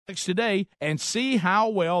today and see how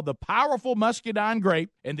well the powerful muscadine grape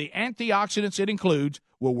and the antioxidants it includes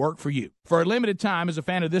will work for you. For a limited time, as a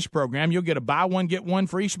fan of this program, you'll get a buy one, get one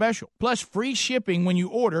free special, plus free shipping when you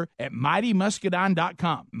order at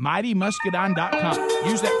MightyMuscadine.com. MightyMuscadine.com.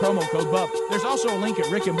 Use that promo code Bubba. There's also a link at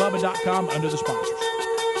rickandbubba.com under the sponsors.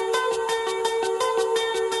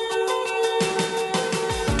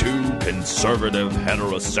 Conservative,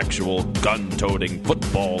 heterosexual, gun-toting,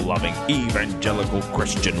 football-loving, evangelical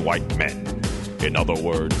Christian white men. In other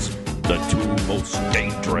words, the two most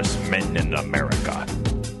dangerous men in America,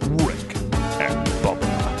 Rick and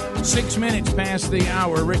Bubba. 6 minutes past the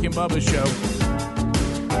hour, Rick and Bubba Show.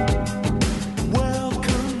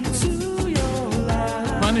 Welcome to your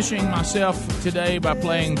life. Punishing myself today by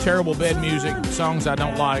playing terrible bed music, songs I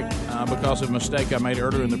don't like because of a mistake I made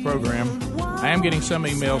earlier in the program. I am getting some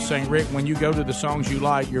emails saying, Rick, when you go to the songs you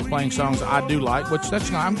like, you're playing songs I do like, which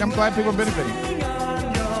that's I'm glad people are benefiting.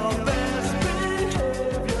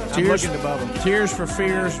 Tears for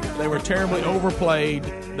Fears, they were terribly overplayed.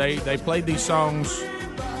 They played these songs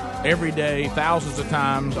every day, thousands of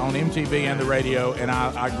times on MTV and the radio, and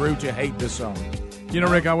I grew to hate this song. You know,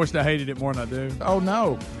 Rick, I wished I hated it more than I do. Oh,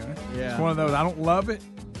 no. Yeah. It's one of those, I don't love it,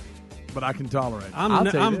 but I can tolerate it.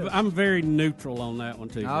 I'm very neutral on that one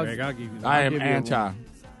too, Greg. I'll give you that. I am anti.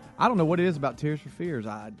 I don't know what it is about Tears for Fears.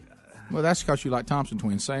 Well, that's because you like Thompson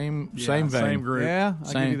Twins. Same vein. Same group. Yeah,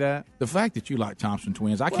 I'll give you that. The fact that you like Thompson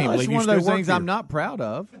Twins, I can't believe it's you one still of those work things here. I'm not proud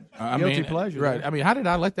of. Guilty pleasure. Right. I mean, how did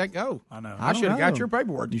I let that go? I know. I should have got your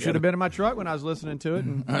paperwork. You should have been in my truck when I was listening to it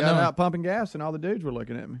and got out pumping gas, and all the dudes were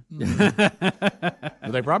looking at me.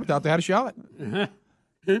 Well, they probably thought they had a shot.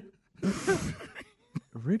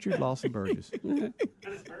 Richard Lawson Burgess.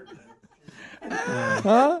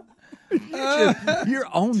 Huh? You're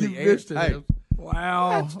on the air. Hey,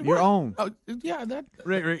 wow. You're on. Oh, yeah, that.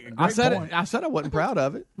 Rick, I said point. it. I said I wasn't proud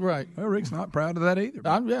of it. Right. Well, Rick's not proud of that either.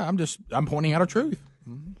 I'm pointing out a truth.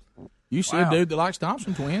 You see a dude that likes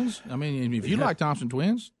Thompson Twins. I mean, if you like Thompson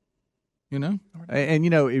Twins, you know. And you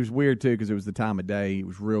know, it was weird too because it was the time of day. It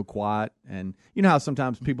was real quiet, and you know how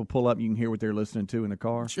sometimes people pull up, and you can hear what they're listening to in the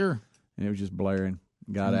car. Sure. And it was just blaring.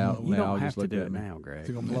 Got out. You Now don't have just to looked do at it me. now, Greg.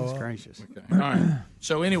 It's gracious. Okay. All right.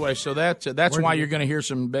 So anyway, that's why you're going to hear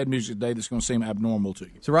some bed music today that's going to seem abnormal to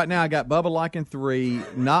you. So right now I got Bubba liking 3,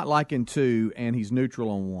 not liking 2, and he's neutral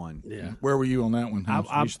on 1. Yeah. Where were you on that one?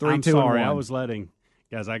 He's 3, I'm 2, sorry. and 1. I was letting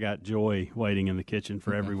guys. I got Joy waiting in the kitchen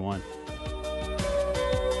for everyone.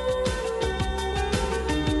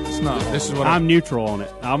 No, this is what I'm neutral on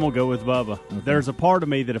it. I'm gonna go with Bubba. Okay. There's a part of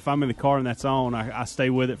me that if I'm in the car and that's on, I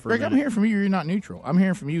stay with it for Greg, a minute. I'm hearing from you. You're not neutral. I'm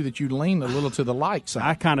hearing from you that you lean a little to the light side.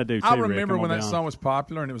 I kind of do too. I remember Rick, when that song was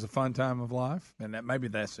popular and it was a fun time of life, and maybe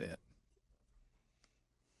that's it.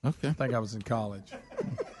 Okay. I think I was in college.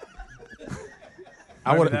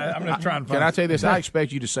 I'm just trying to find. Can I tell you this? I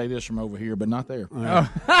expect you to say this from over here, but not there.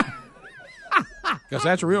 Because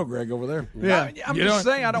that's real, Greg, over there. Yeah, I'm just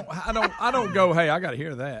saying I don't go. Hey, I got to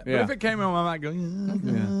hear that. Yeah. But if it came on, I might go.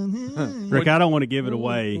 Rick, I don't want to give it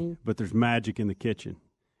away, but there's magic in the kitchen,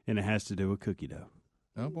 and it has to do with cookie dough.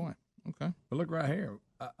 Oh boy. Okay. But look right here.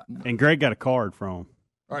 And Greg got a card from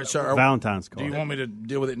All right, so Valentine's card. do you want me to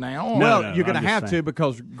deal with it now? Well, No, you're going to I'm have just to saying.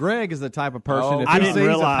 because Greg is the type of person. If I he didn't sees a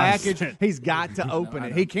realize package, that. he's got to open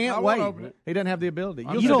it. He can't I wait. won't open it. He doesn't have the ability.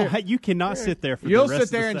 You cannot sit there for You'll the rest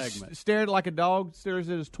sit there of and the segment. stare at it like a dog stares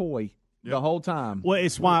at his toy the whole time. Well,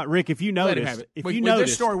 it's why, Rick, if you Let him notice, have it. if With you this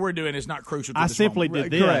notice, story we're doing is not crucial to I this simply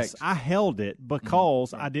moment. did this. Correct. I held it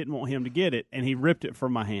because I didn't want him to get it, and he ripped it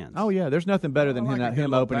from my hands. Oh yeah, there's nothing better than I like a good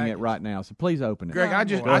him little opening it package. right now. So please open it. Greg, I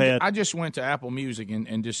Go ahead. just went to Apple Music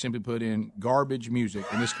and just simply put in garbage music,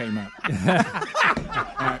 and this came up.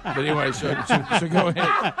 All right, but anyway, so go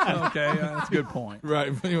ahead. Okay, that's a good point.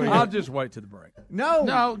 Right. But anyway, I'll just wait to the break. no,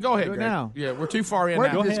 go ahead, Do it Greg. now. Yeah, we're too far in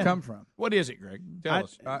Where now. did this come from? What is it, Greg? Tell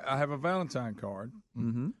us. I have a Valentine card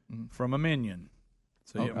Mm-hmm. from a minion.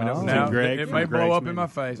 So Oh. now Greg it from may blow Greg's up in my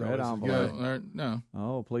face. Red Oh, envelope. No.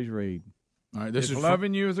 Oh, please read. All right. This If is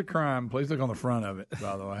loving you is a crime, please look on the front of it.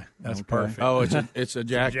 By the way, that's perfect. Oh, it's a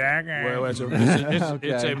jack. Jackass. Well, it's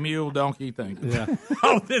Okay. a mule donkey thing. Yeah.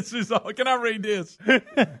 Oh, this is all. Can I read this? I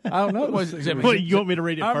don't know. What, you want me to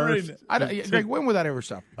read it I'm first? reading it. Greg, when would that ever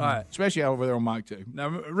stop? All right. Especially over there on Mike too. Now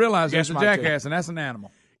realize Guess it's a my too. jackass, and that's an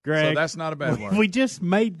animal. Greg, So that's not a bad word. we just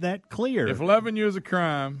made that clear. If loving you is a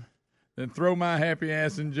crime, then throw my happy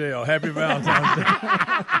ass in jail. Happy Valentine's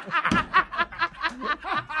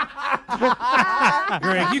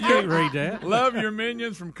Greg, you can't read that. Day. Love your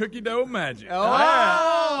minions from Cookie Dough Magic.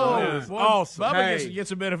 Oh, It is awesome. Bubba Hey.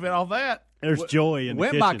 gets a benefit off that. There's joy in the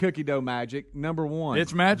Went kitchen. by Cookie Dough Magic, number one.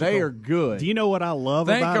 It's magical. They are good. Do you know what I love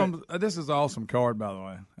about it? This is an awesome card, by the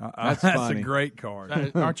way. That's that's funny. a great card.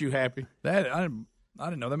 Aren't you happy? That I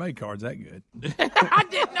didn't know they made cards that good. I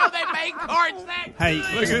didn't know they made cards that Hey,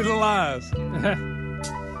 Look at the lies.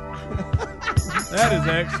 That is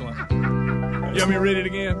excellent. You want me to read it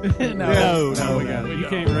again? no, we got it. you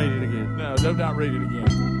can't read it again. No, do not read it again.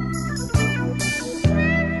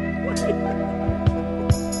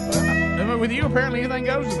 With you, apparently anything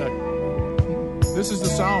goes today. This is the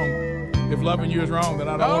song. If loving you is wrong, then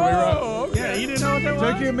I don't want to be wrong. Okay. Yeah, you didn't know what that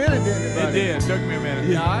was? Took you a minute, didn't it, It buddy? did. Took me a minute.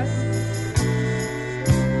 Yeah.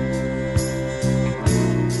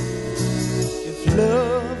 If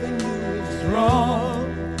loving you is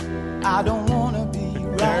wrong, I don't want to be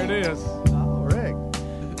right. There it is. Oh, Rick.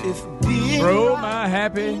 If being Throw right my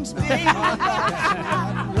happy. means being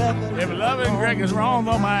right, If loving Greg is wrong,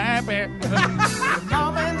 though my happy.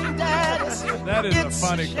 Mom and Dad say That is a it's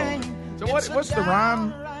funny shame. So what's the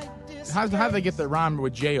rhyme? How do they get the rhyme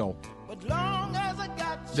with jail? But long as I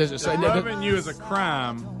got you, Does it say Loving you is a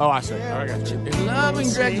crime. Oh, I see. Oh, I got you. If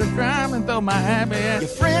loving Greg's a crime, and throw my happy. your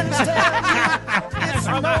friends tell you it's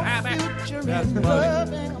no future in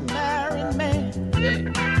loving a married man.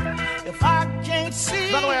 If I can't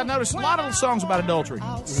see, By the way, I noticed a lot of songs about adultery. A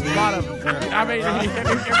lot of. I mean,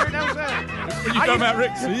 everybody knows that. You talking about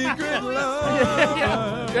Rick? Secret love.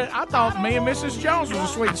 Yeah, I thought Me and Mrs. Jones was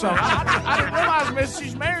a sweet song. I didn't realize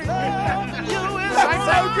she's married. you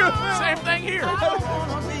is Same thing here. I don't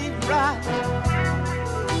wanna be right.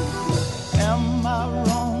 Am I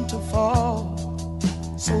wrong to fall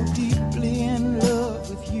so deeply in love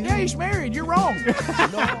with you? Yeah, he's married. You're wrong.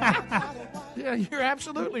 Yeah, you're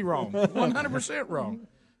absolutely wrong. 100% wrong.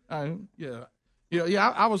 Yeah.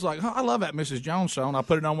 I was like, I love that Mrs. Jones song. I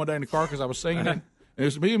put it on one day in the car because I was singing it. And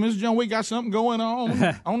it's me and Mrs. Jones. We got something going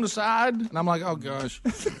on the side. And I'm like, oh, gosh.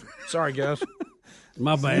 Sorry, guys.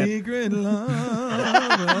 My bad. Secret love.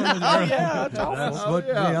 Oh, yeah. That's what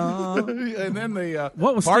we are. And then the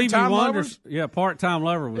What was Stevie Part-Time Wonder's? Lovers? Yeah, Part-Time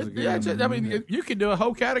Lover was a good Yeah, one. I mean, you could do a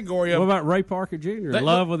whole category What of. about Ray Parker Jr.? That-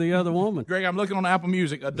 Love with the Other Woman. Greg, I'm looking on Apple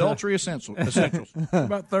Music. Adultery Essentials.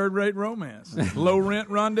 About third-rate romance. Low-rent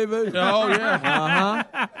rendezvous. Oh,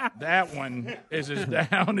 yeah. That one is as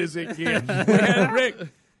down as it gets. We had Rick.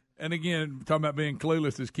 And again, talking about being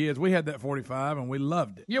clueless as kids, we had that 45 and we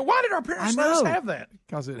loved it Yeah, why did our parents I let us know. have that?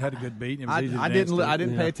 because it had a good beat and it was easy to I dance didn't. to. I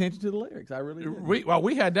didn't pay attention to the lyrics. I really didn't.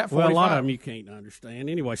 We had that 45. Well, a lot of them you can't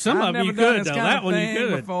understand. Anyway, some I've of them never you done could, this though. kind That of one thing you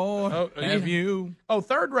could. before. Oh, Have yeah. you?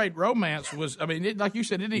 Third Rate Romance was, I mean, like you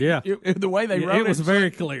said, Yeah. the way they Yeah, wrote it was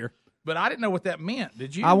very clear. But I didn't know what that meant.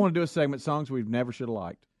 Did you? I want to do a segment, songs we've never should have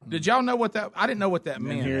liked. Did y'all know what that? I didn't know what that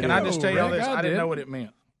meant. here it Can I is. just tell y'all Rick, this? I I didn't did. know what it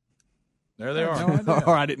meant. There they are. No idea.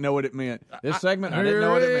 Or I didn't know what it meant. This segment, I didn't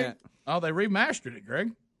know what it meant. Oh, they remastered it, Greg.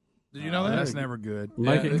 Did you know that? That's never good.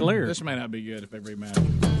 Make it clear. This may not be good if they remastered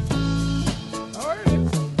it.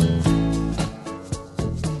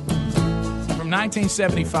 From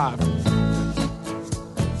 1975.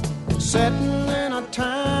 Sitting in a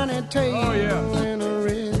tiny table Oh, yeah. in a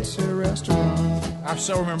ritzy restaurant. I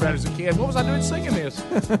so remember that as a kid. What was I doing singing this?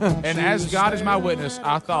 And as God is my witness,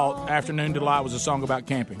 I thought Afternoon Delight was a song about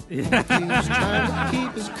camping. He was trying to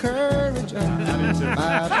keep his courage up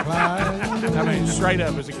by climbing I mean, straight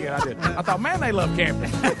up as a kid, I did. I thought, man, they love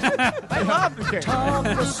camping. They love to camp. Talk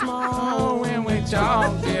was Oh, small. when we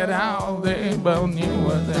talked it out, they both knew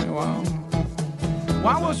what they want.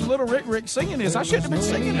 Why was Little Rick singing this? I shouldn't have been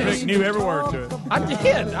singing this. Rick knew every word to it. I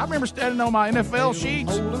did. I remember standing on my NFL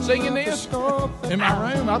sheets singing this in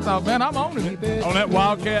my room. I thought, man, I'm owning it. On that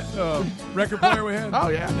Wildcat record player we had. Oh,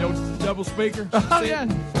 yeah. The old double speaker. Oh, yeah.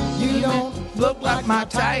 You don't Look like my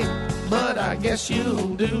type, but I guess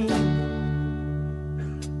you do.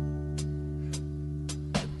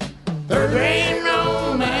 There ain't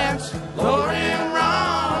romance, low rent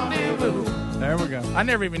rendezvous. There we go. I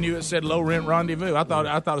never even knew it said low rent rendezvous. I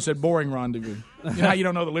thought it said boring rendezvous. You know how you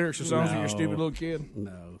don't know the lyrics of songs when you're a stupid little kid?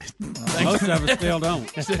 No. Most of us still don't.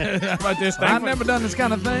 How about this? I've never done this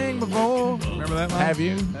kind of thing before. Remember that, Mom? Have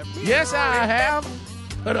you? Yes, I have,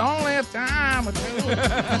 but only a time or two.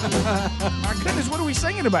 My goodness, what are we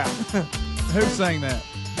singing about? Who sang that?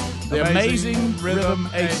 The Amazing Rhythm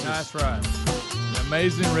Aces. That's right. The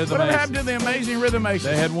Amazing Rhythm Whatever Aces. happened to the Amazing Rhythm Aces?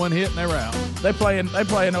 They had one hit and they were out. They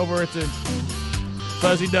playing over at the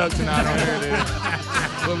Fuzzy Duck tonight. On there it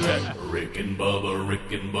is. We'll be back. Rick and Bubba,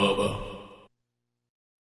 Rick and Bubba.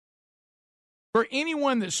 For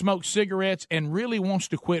anyone that smokes cigarettes and really wants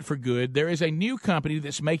to quit for good, there is a new company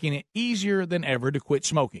that's making it easier than ever to quit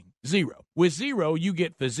smoking. Zero. With Zero, you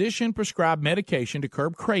get physician-prescribed medication to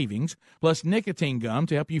curb cravings, plus nicotine gum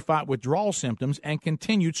to help you fight withdrawal symptoms and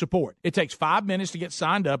continued support. It takes 5 minutes to get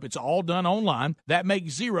signed up. It's all done online. That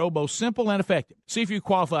makes Zero both simple and effective. See if you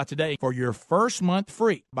qualify today for your first month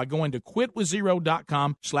free by going to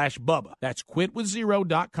quitwithzero.com/Bubba. That's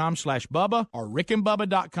quitwithzero.com/Bubba or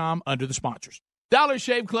rickandbubba.com under the sponsors. Dollar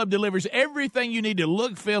Shave Club delivers everything you need to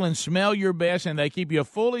look, feel, and smell your best, and they keep you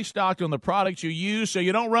fully stocked on the products you use so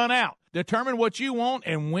you don't run out. Determine what you want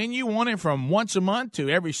and when you want it from once a month to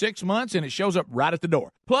every 6 months, and it shows up right at the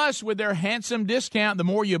door. Plus, with their handsome discount, the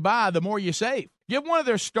more you buy, the more you save. Give one of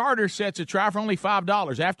their starter sets a try for only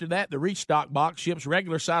 $5. After that, the Restock box ships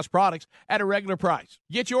regular-size products at a regular price.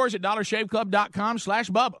 Get yours at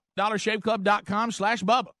dollarshaveclub.com/Bubba,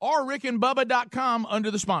 dollarshaveclub.com/Bubba, or rickandbubba.com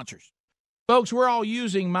under the sponsors. Folks, we're all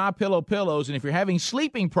using MyPillow pillows, and if you're having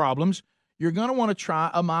sleeping problems, you're going to want to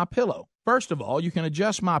try a MyPillow. First of all, you can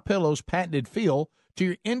adjust MyPillow's patented feel to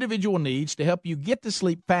your individual needs to help you get to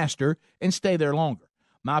sleep faster and stay there longer.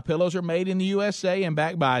 MyPillows are made in the USA and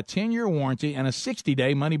backed by a 10-year warranty and a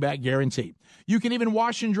 60-day money-back guarantee. You can even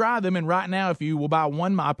wash and dry them, and right now, if you will buy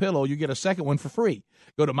one MyPillow, you get a second one for free.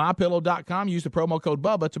 Go to MyPillow.com, use the promo code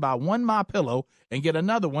Bubba to buy one MyPillow and get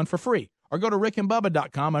another one for free. Or go to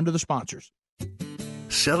rickandbubba.com under the sponsors.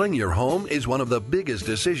 Selling your home is one of the biggest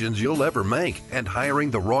decisions you'll ever make, and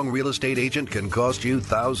hiring the wrong real estate agent can cost you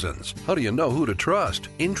thousands. How do you know who to trust?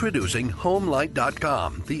 Introducing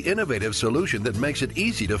HomeLight.com, the innovative solution that makes it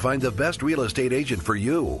easy to find the best real estate agent for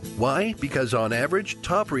you. Why? Because on average,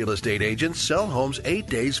 top real estate agents sell homes 8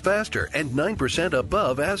 days faster and 9%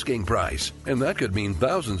 above asking price. And that could mean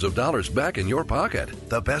thousands of dollars back in your pocket.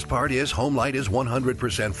 The best part is HomeLight is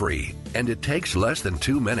 100% free, and it takes less than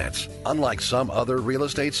 2 minutes. Unlike some other real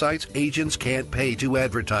estate sites, agents can't pay to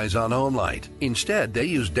advertise on HomeLight. Instead, they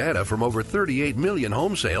use data from over 38 million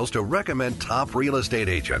home sales to recommend top real estate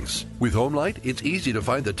agents. With HomeLight, it's easy to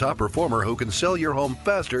find the top performer who can sell your home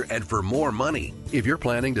faster and for more money. If you're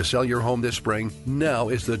planning to sell your home this spring, now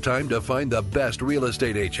is the time to find the best real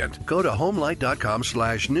estate agent. Go to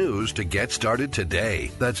HomeLight.com/news to get started today.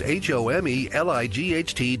 That's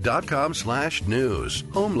HomeLight.com/news.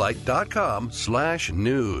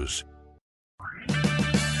 HomeLight.com/news.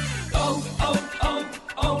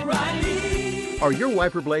 O'Reilly. Are your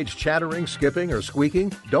wiper blades chattering, skipping, or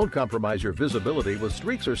squeaking? Don't compromise your visibility with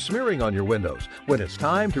streaks or smearing on your windows. When it's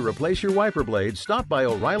time to replace your wiper blades, stop by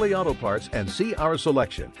O'Reilly Auto Parts and see our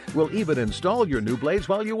selection. We'll even install your new blades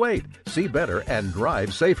while you wait. See better and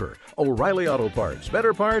drive safer. O'Reilly Auto Parts.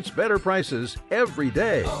 Better parts, better prices every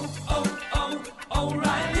day.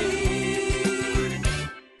 O'Reilly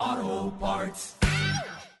Auto Parts.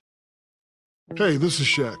 Hey, this is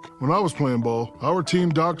Shaq. When I was playing ball, our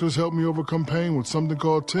team doctors helped me overcome pain with something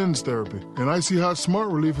called TENS therapy. And Icy Hot Smart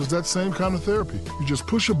Relief is that same kind of therapy. You just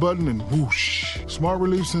push a button and whoosh. Smart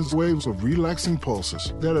Relief sends waves of relaxing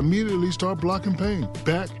pulses that immediately start blocking pain.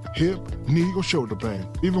 Back, hip, knee, or shoulder pain.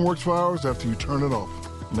 Even works for hours after you turn it off.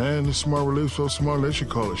 Man, this Smart Relief's so smart they should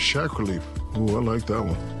call it Shaq Relief. Ooh, I like that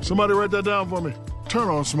one. Somebody write that down for me. Turn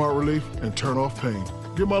on Smart Relief and turn off pain.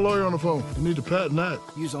 Get my lawyer on the phone. You need to patent that.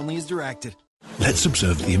 Use only as directed. Let's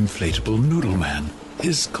observe the inflatable noodle man.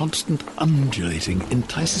 His constant undulating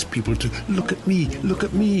entices people to look at me, look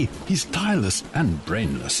at me. He's tireless and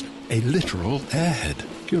brainless, a literal airhead.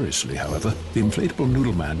 Curiously, however, the inflatable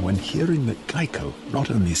noodle man, when hearing that Geico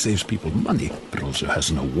not only saves people money, but also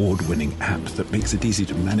has an award-winning app that makes it easy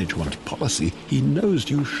to manage one's policy, he knows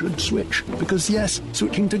you should switch. Because yes,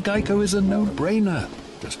 switching to Geico is a no-brainer.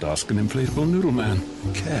 Just ask an inflatable noodle man.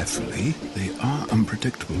 Carefully, they are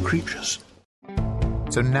unpredictable creatures.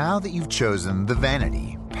 So now that you've chosen the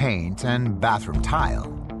vanity, paint, and bathroom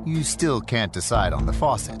tile, you still can't decide on the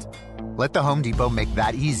faucet. Let the Home Depot make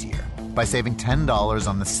that easier by saving $10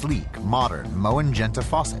 on the sleek, modern Moen Genta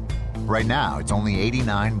faucet. Right now, it's only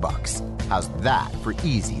 $89. How's that for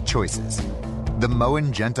easy choices? The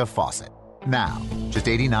Moen Genta faucet. Now, just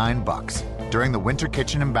 $89 during the Winter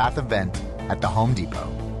Kitchen and Bath event at the Home Depot.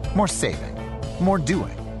 More saving, more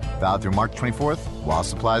doing. Valid through March 24th while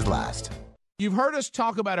supplies last. You've heard us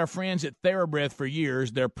talk about our friends at TheraBreath for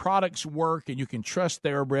years. Their products work, and you can trust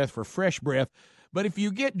TheraBreath for fresh breath. But if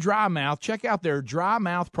you get dry mouth, check out their dry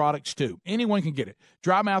mouth products, too. Anyone can get it.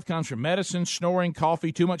 Dry mouth comes from medicine, snoring,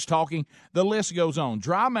 coffee, too much talking. The list goes on.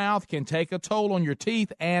 Dry mouth can take a toll on your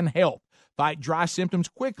teeth and health. Fight dry symptoms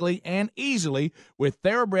quickly and easily with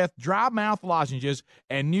TheraBreath dry mouth lozenges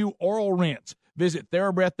and new oral rinse. Visit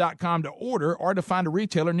TheraBreath.com to order or to find a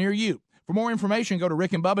retailer near you. For more information, go to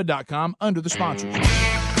rickandbubba.com under the sponsors.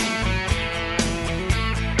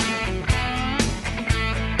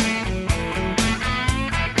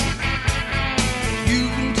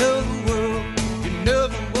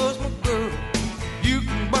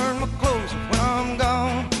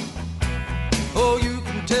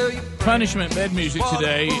 Punishment bed music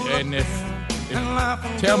today, and if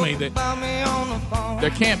tell me that there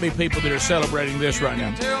can't be people that are celebrating this right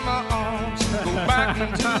now.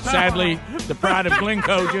 Sadly, the pride of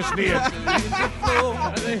Glencoe just did.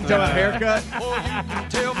 Talking about haircut?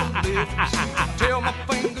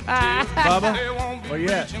 Bubba? Well,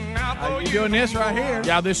 yeah. You doing this right here?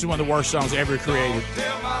 Yeah, this is one of the worst songs ever created.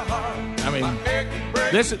 I mean,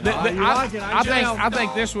 I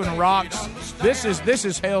think this one rocks. This is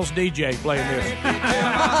Hell's DJ playing this.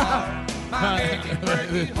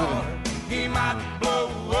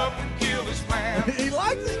 He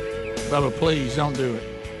likes it. Bubba, please don't do it.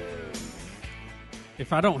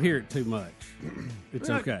 If I don't hear it too much, it's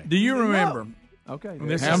okay. Do you remember? Okay.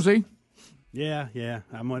 Hamzy? Yeah,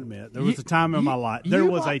 I'm going to admit. There was a time in my life. There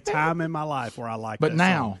was a time in my life where I liked But that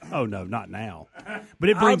now. song. Oh, no, not now. But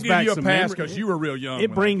it brings back some I'll give you a pass memories. because you were real young.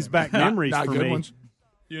 It brings back memories not for good me. ones.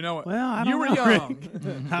 You know what? Well, I don't you were know, young.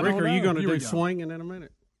 Rick, are you going to You were do young. swinging in a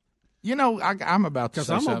minute? You know, I'm about to Because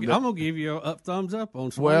say I'm something. going to give you a thumbs up on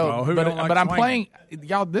swinging. Well, who but don't like I'm swinging? playing.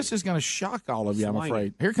 Y'all, this is going to shock all of you, I'm Swinging.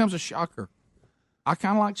 afraid. Here comes a shocker. I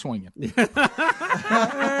kind of like swinging. Let's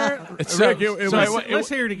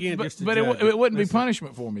hear it again. Just to But judge it wouldn't be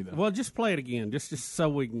punishment for me, though. Well, just play it again, just so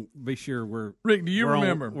we can be sure we're. Rick, do you we're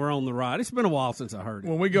remember? we're on the right? It's been a while since I heard it.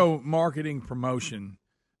 When we go marketing promotion,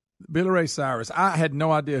 Billy Ray Cyrus, I had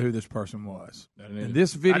no idea who this person was. And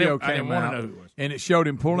this video I didn't came wanna out, know who it was. and it showed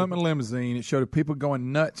him pulling up in a limousine. It showed people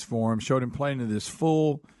going nuts for him. Showed him playing in this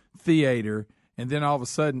full theater, and then all of a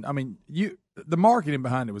sudden, I mean, the marketing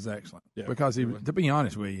behind it was excellent because to be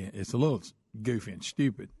honest with you, it's a little goofy and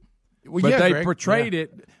stupid. Well, but yeah, they Greg. portrayed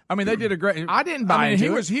it. I mean, they did a great. I didn't buy mean, into he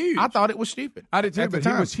it. was huge. I thought it was stupid. I did too, at the but he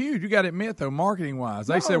time. was huge. You got to admit, though, marketing wise,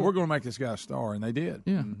 they said we're going to make this guy a star, and they did.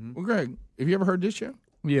 Yeah. Well, Greg, have you ever heard this show?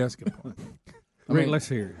 Yeah, that's a good point. I mean, let's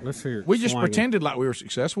hear it. Let's hear it. We just Swinging. pretended like we were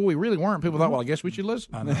successful. We really weren't. People thought, well, I guess we should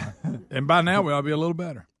listen. I know. And by now, we ought to be a little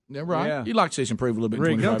better. Yeah, right. Yeah. You'd like to see us improve a little bit.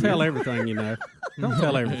 Rick, in don't 25 tell years. everything you know. Don't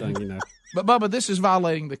tell everything you know. But Bubba, this is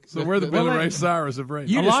violating the. So we're the Billy Ray Cyrus of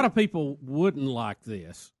radio. A lot of people wouldn't like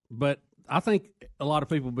this, but I think a lot of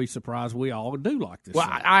people would be surprised we all do like this Well,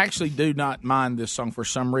 song. I actually do not mind this song for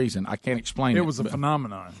some reason. I can't explain it. It was a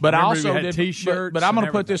phenomenon. But I Remember, also we had did. T-shirts. But I'm going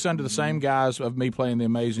to put this under the same guise of me playing the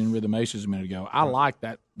Amazing Rhythm Aces a minute ago. I like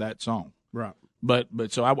that song. Right. But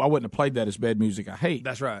so I wouldn't have played that as bad music. I hate.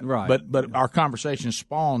 That's right. Right. But our conversation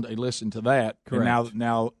spawned a listen to that. Correct. And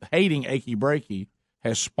now hating Achy Breaky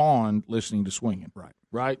has spawned listening to Swinging. Right.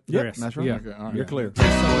 Right. Yep, yes. That's right. Yeah. Okay, all right. You're clear.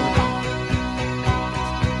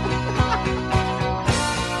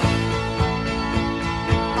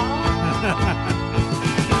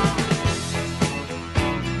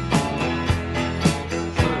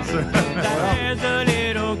 There's a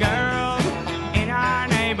little girl in our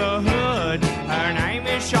neighborhood. Her name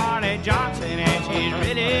is Charlotte Johnson, and she's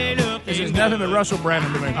really looking. This is nothing but Russell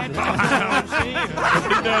Brandon to me. He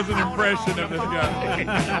does an impression of this guy.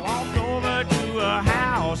 I walked over to her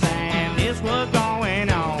house, and this was going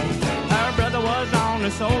on. Her brother was on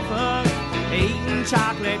the sofa eating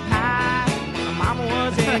chocolate pie. Mama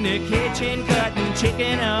was in the kitchen cutting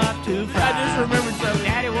chicken up to fry. I just remembered something.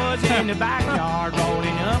 Daddy was in the backyard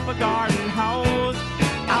rolling up a garden hose.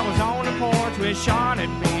 I was on the porch with Charlotte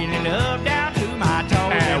feeling love down to my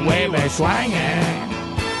toes. And we were swinging.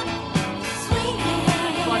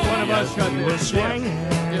 It's like one of us cutting this swinging.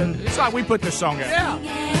 It's like we put this song out. Yeah.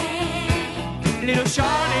 Little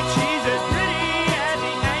Charlotte, she's as pretty as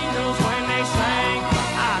the angels when they sing.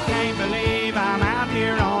 I can't believe I'm out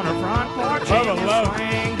here on her front porch in the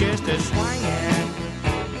swing, just a swinging.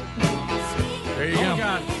 There you go.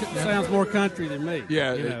 God, sounds more country than me.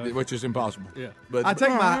 Yeah, You know. which is impossible. Yeah. But I took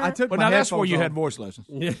my Well, my now that's where headphones you on. had voice lessons.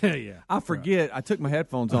 Yeah. I forget. I took my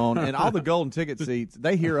headphones on, and all the golden ticket seats.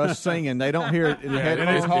 They hear us singing. They don't hear it in the And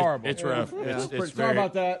headphones. it's horrible. It's rough. Yeah. It's Sorry very,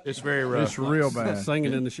 about that. It's very rough. It's real bad.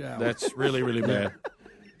 Singing in the shower. That's really, really bad.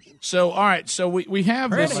 So, all right. So we have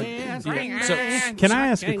this. So, Can I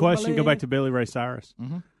ask a question? Go back to Billy Ray Cyrus.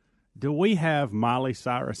 Mm-hmm. Do we have Miley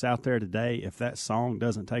Cyrus out there today if that song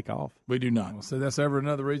doesn't take off? we do not. So that's ever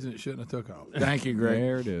another reason it shouldn't have took off. Thank you, Greg.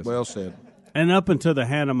 There it is. Well said. And up until the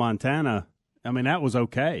Hannah Montana, I mean, that was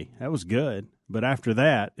okay. That was good. But after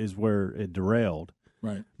that is where it derailed.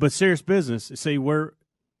 Right. But serious business. See,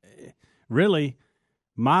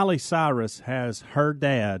 Miley Cyrus has her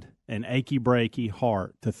dad an achy breaky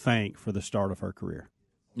heart to thank for the start of her career.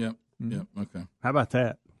 Yep. Yep. Okay. How about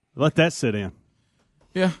that? Let that sit in.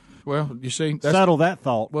 Yeah. Well, you see, settle that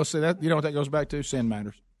thought. Well, see that, you know what that goes back to? Sin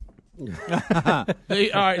matters. All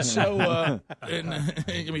right, so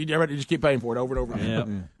you ready to just keep paying for it over and over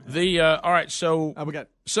again. Yep. All right, so we got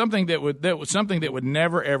something that would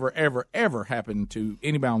never ever happen to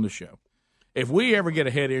anybody on the show. If we ever get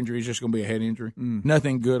a head injury, it's just going to be a head injury.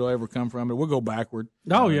 Nothing good will ever come from it. We'll go backward.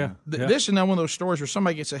 Oh yeah. This is another one of those stories where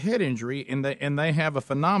somebody gets a head injury and they have a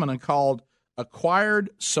phenomenon called acquired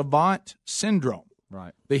savant syndrome.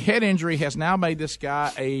 Right. The head injury has now made this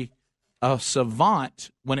guy a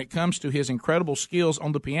savant when it comes to his incredible skills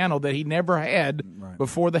on the piano that he never had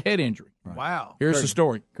before the head injury. Right. Wow. Here's the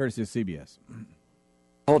story. Courtesy of CBS.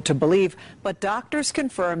 To believe, but doctors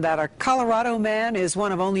confirm that a Colorado man is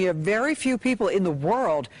one of only a very few people in the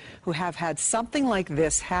world who have had something like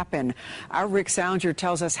this happen. Our Rick Sounger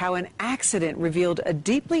tells us how an accident revealed a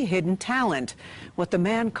deeply hidden talent, what the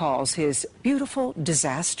man calls his beautiful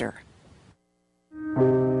disaster.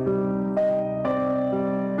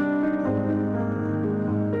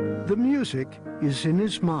 The music is in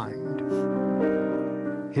his mind.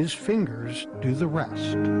 His fingers do the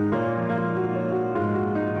rest.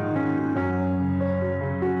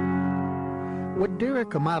 What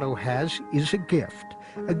Derek Amato has is a gift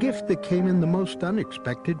that came in the most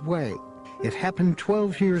unexpected way. It happened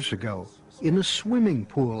 12 years ago in a swimming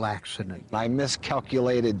pool accident. I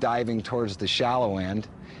miscalculated diving towards the shallow end,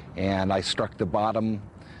 and I struck the bottom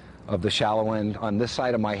of the shallow end on this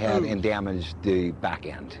side of my head and damaged the back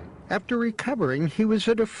end. After recovering, he was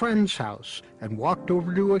at a friend's house and walked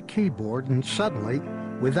over to a keyboard, and suddenly,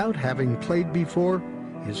 without having played before,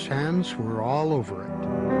 his hands were all over it.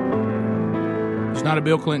 It's not a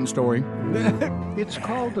Bill Clinton story. It's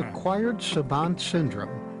called acquired savant syndrome.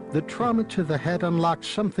 The trauma to the head unlocked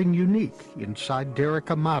something unique inside Derek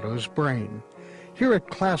Amato's brain. Here at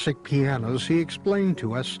Classic Pianos, he explained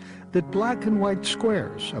to us that black and white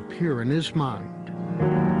squares appear in his mind.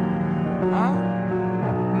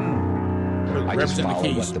 I just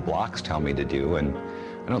follow what the blocks tell me to do, and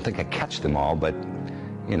I don't think I catch them all, but,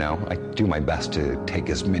 you know, I do my best to take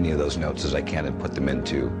as many of those notes as I can and put them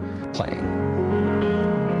into playing.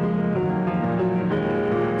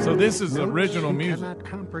 So this is Notes original he music. Cannot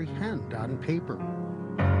comprehend on paper.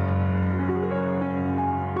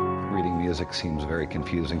 Reading music seems very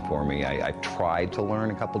confusing for me. I've tried to learn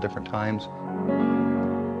a couple different times.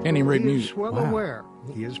 Can he read He music? is well aware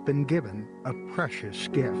he has been given a precious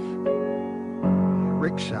gift.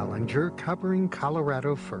 Rick Salinger covering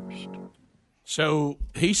Colorado First. So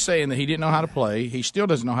he's saying that he didn't know how to play. He still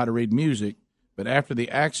doesn't know how to read music. But after the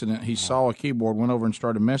accident, he saw a keyboard, went over and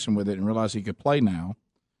started messing with it, and realized he could play now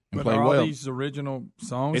and But play are all well. these original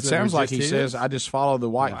songs? It that sounds are like just he his? says, "I just follow the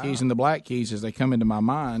white keys and the black keys as they come into my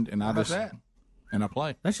mind, and I How's just that? and I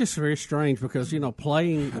play." That's just very strange because, you know,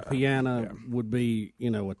 playing the piano would be, you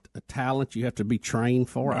know, a talent you have to be trained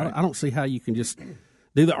for. Right. I don't see how you can just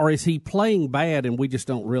do that. Or is he playing bad and we just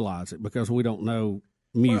don't realize it because we don't know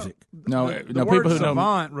music? No, The word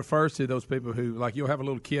savant refers to those people who, like, you'll have a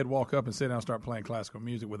little kid walk up and sit down and start playing classical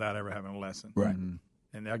music without ever having a lesson. Right.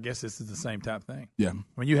 And I guess this is the same type thing. Yeah.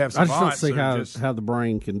 When you have I just don't savants, see who just, how the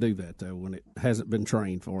brain can do that, though, when it hasn't been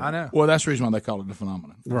trained for it. I know. Well, that's the reason why they call it the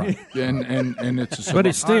phenomenon, Right. and it's a But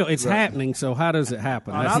it's still it's Right. happening. So how does it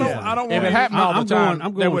happen? I That's don't- the thing. I don't If want it happened all the I'm time,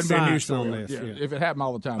 going there wouldn't be a science news story on this. Yeah. Yeah. If it happened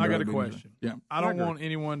all the time, I there got a wouldn't be news. question. Yeah. I don't want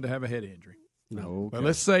anyone to have a head injury. No. Okay. Well,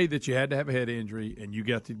 let's say that you had to have a head injury and you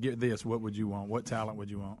got to get this. What would you want? What talent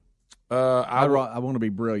would you want? I want to be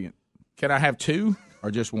brilliant. Can I have two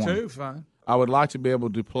or just one? Two, fine. I would like to be able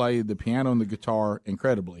to play the piano and the guitar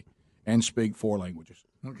incredibly and speak 4 languages.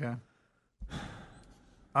 Okay.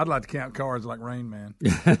 I'd like to count cards like Rain Man.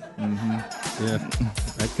 Yeah, that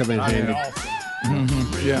come in handy.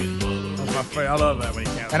 Yeah. That's my favorite. I love that when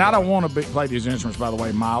you count. And I don't want to play these instruments, by the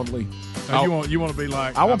way, mildly. You want to be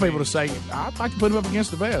like? I want people to say, I'd like to put him up against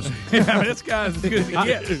the best. Yeah, this guy's as good as he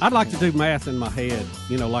gets. I'd like to do math in my head,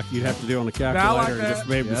 you know, like you'd have to do on a calculator, like and that. just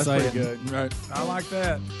be able to that's say pretty it. good. Right. I like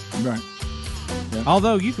that. Right.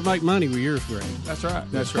 Although you can make money with yours, Greg. That's right.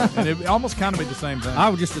 That's right. And it almost kind of be the same thing. I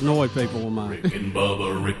would just annoy people with mine. Rick and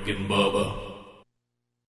Bubba.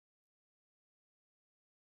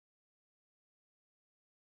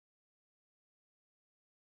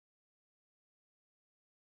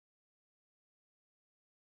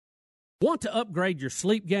 Want to upgrade your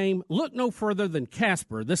sleep game? Look no further than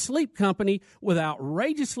Casper, the sleep company with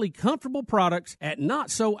outrageously comfortable products at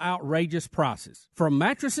not-so-outrageous prices. From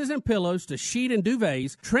mattresses and pillows to sheet and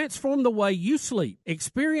duvets, transform the way you sleep.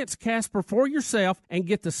 Experience Casper for yourself and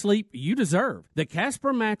get the sleep you deserve. The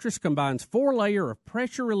Casper mattress combines 4-layer of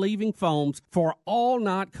pressure-relieving foams for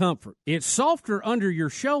all-night comfort. It's softer under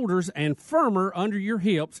your shoulders and firmer under your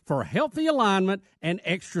hips for healthy alignment and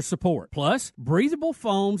extra support. Plus, breathable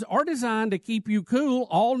foams are designed to keep you cool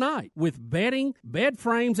all night. With bedding, bed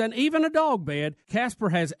frames, and even a dog bed, Casper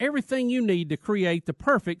has everything you need to create the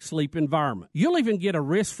perfect sleep environment. You'll even get a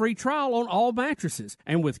risk-free trial on all mattresses.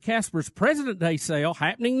 And with Casper's President Day sale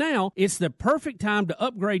happening now, it's the perfect time to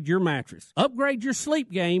upgrade your mattress. Upgrade your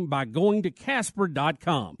sleep game by going to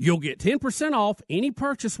Casper.com. You'll get 10% off any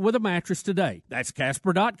purchase with a mattress today. That's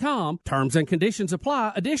Casper.com. Terms and conditions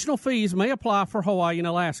apply. Additional fees may apply for Hawaii and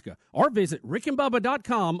Alaska. Or visit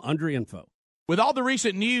rickandbubba.com under info. With all the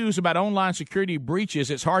recent news about online security breaches,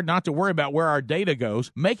 it's hard not to worry about where our data goes.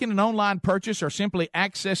 Making an online purchase or simply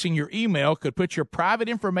accessing your email could put your private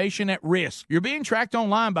information at risk. You're being tracked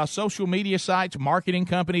online by social media sites, marketing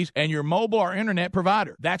companies, and your mobile or internet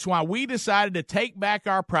provider. That's why we decided to take back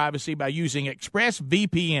our privacy by using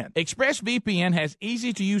ExpressVPN. ExpressVPN has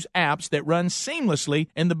easy-to-use apps that run seamlessly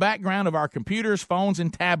in the background of our computers, phones,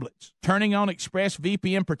 and tablets. Turning on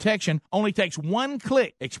ExpressVPN protection only takes one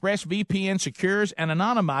click. ExpressVPN secures and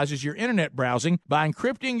anonymizes your internet browsing by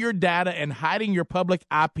encrypting your data and hiding your public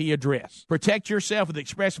IP address. Protect yourself with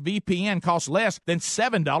ExpressVPN. Costs less than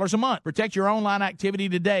 $7 a month. Protect your online activity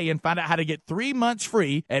today and find out how to get 3 months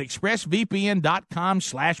free at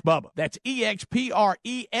expressvpn.com/Bubba. That's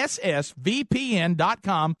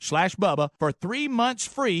EXPRESSVPN.com/Bubba for 3 months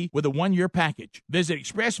free with a 1-year package. Visit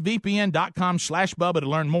expressvpn.com/Bubba to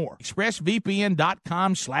learn more.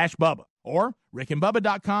 expressvpn.com/Bubba. Or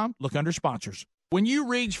rickandbubba.com, look under sponsors. When you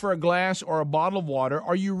reach for a glass or a bottle of water,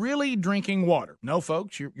 are you really drinking water? No,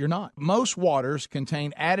 folks, you're not. Most waters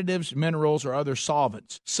contain additives, minerals, or other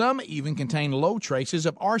solvents. Some even contain low traces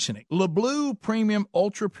of arsenic. LeBlue Premium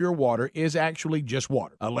Ultra Pure Water is actually just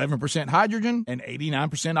water. 11% hydrogen and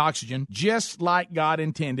 89% oxygen, just like God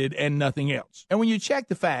intended and nothing else. And when you check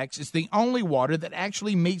the facts, it's the only water that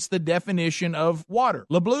actually meets the definition of water.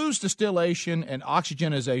 LeBlue's distillation and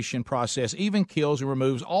oxygenization process even kills and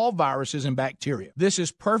removes all viruses and bacteria. This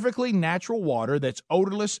is perfectly natural water that's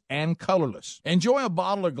odorless and colorless. Enjoy a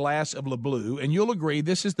bottle or glass of LeBlue, and you'll agree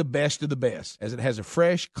this is the best of the best, as it has a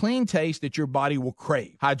fresh, clean taste that your body will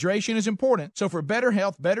crave. Hydration is important, so for better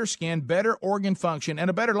health, better skin, better organ function, and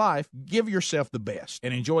a better life, give yourself the best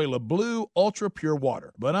and enjoy LeBlue Ultra Pure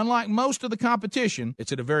Water. But unlike most of the competition,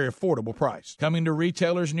 it's at a very affordable price. Coming to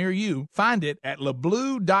retailers near you, find it at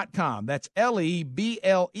leblue.com. That's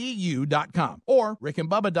LEBLEU.com or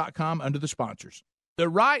rickandbubba.com under the sponsors. The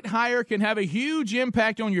right hire can have a huge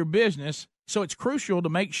impact on your business, so it's crucial to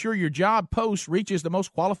make sure your job post reaches the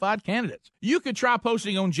most qualified candidates. You could try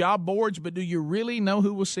posting on job boards, but do you really know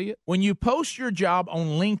who will see it? When you post your job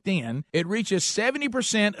on LinkedIn, it reaches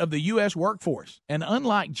 70% of the U.S. workforce. And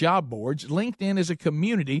unlike job boards, LinkedIn is a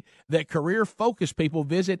community that career-focused people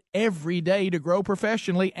visit every day to grow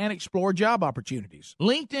professionally and explore job opportunities.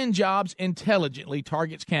 LinkedIn Jobs intelligently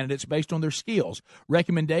targets candidates based on their skills,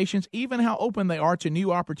 recommendations, even how open they are to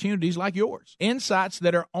new opportunities like yours. Insights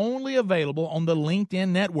that are only available on the LinkedIn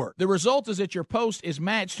network. The result is that your post is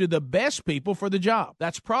matched to the best people for the job.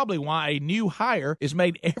 That's probably why a new hire is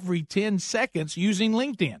made every 10 seconds using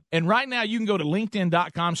LinkedIn. And right now you can go to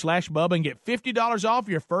linkedin.com/Bubba and get $50 off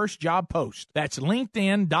your first job post. That's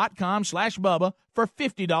linkedin.com/Bubba for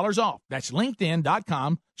 $50 off. That's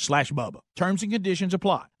linkedin.com/Bubba. Terms and conditions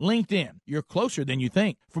apply. LinkedIn, you're closer than you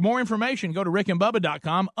think. For more information, go to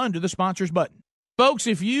rickandbubba.com under the sponsors button. Folks,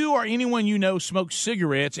 if you or anyone you know smokes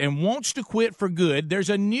cigarettes and wants to quit for good,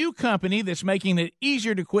 there's a new company that's making it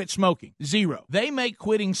easier to quit smoking, Zero. They make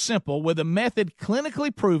quitting simple with a method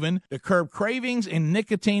clinically proven to curb cravings and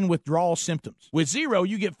nicotine withdrawal symptoms. With Zero,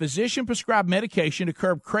 you get physician-prescribed medication to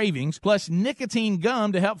curb cravings, plus nicotine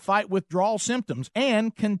gum to help fight withdrawal symptoms,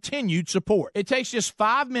 and continued support. It takes just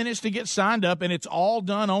 5 minutes to get signed up, and it's all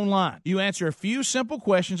done online. You answer a few simple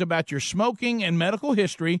questions about your smoking and medical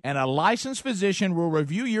history, and a licensed physician physician will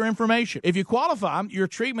review your information. If you qualify, your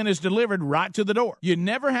treatment is delivered right to the door. You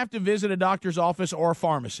never have to visit a doctor's office or a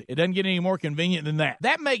pharmacy. It doesn't get any more convenient than that.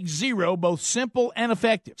 That makes Zero both simple and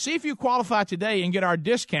effective. See if you qualify today and get our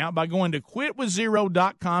discount by going to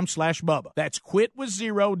quitwithzero.com/Bubba. That's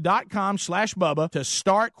quitwithzero.com/Bubba to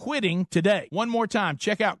start quitting today. One more time,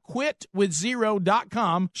 check out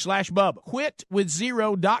quitwithzero.com/Bubba.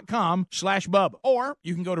 Quitwithzero.com/Bubba. Or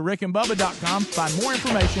you can go to rickandbubba.com, find more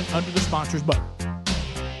information under the sponsors button.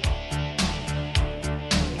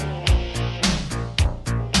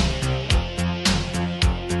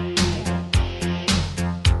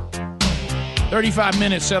 "35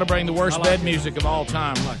 minutes celebrating the worst bed music of all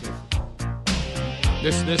time."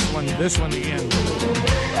 This one again.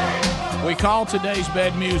 We call today's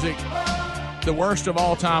bed music the worst of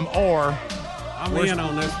all time, or I'm in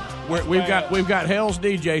on this. We've got Hell's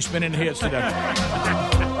DJ spinning the hits today.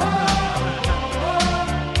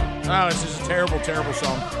 Oh, this is a terrible, terrible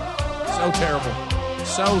song. So terrible.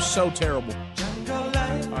 So terrible.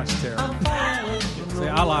 Oh, it's terrible. See,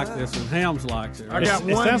 I like this one. Hams likes it.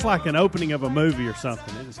 It sounds like an opening of a movie or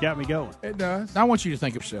something. It just got me going. It does. I want you to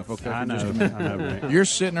think of yourself, okay? I know. Just a minute. I know, Rick. You're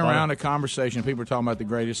sitting around a conversation. People are talking about the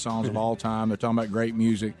greatest songs of all time. They're talking about great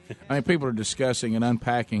music. I mean, people are discussing and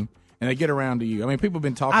unpacking, and they get around to you. I mean, people have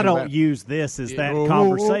been talking I don't about... use this as that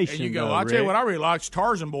conversation. And you go, though, I'll tell you Rick. what I really like is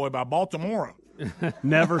Tarzan Boy by Baltimore.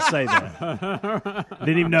 Never say that.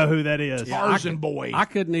 Didn't even know who that is. Tarzan Boy. I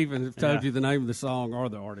couldn't even have told you the name of the song or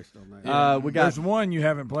the artist on that. There's one you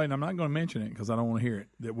haven't played, and I'm not going to mention it because I don't want to hear it.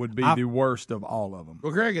 That would be the worst of all of them.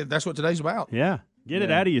 Well, Greg, that's what today's about. Yeah. Get it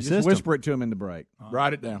out of your Just system. whisper it to him in the break.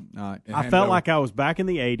 Write it down. All right. I felt like I was back in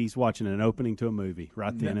the 80s watching an opening to a movie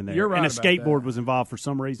right then and there. You're right and a about skateboard that. was involved for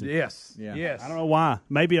some reason. Yes. Yeah. Yes. I don't know why.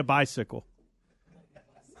 Maybe a bicycle.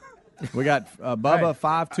 We got Bubba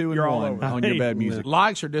 5, 2, and You're all 1 over. on your bad music.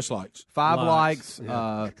 Likes or dislikes? 5 likes,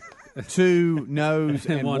 2 no's,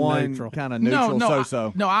 and one 1 neutral. kind of neutral,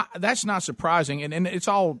 so-so. That's not surprising, and it's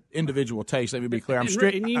all individual taste. Let me be clear. And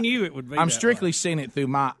you knew it would be. I'm that strictly way. seeing it through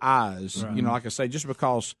my eyes. Right. You know, like I say, just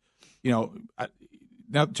because, now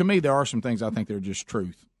to me there are some things I think they're just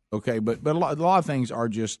truth. Okay, but a lot of things are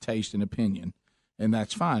just taste and opinion, and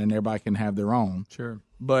that's fine, and everybody can have their own. Sure.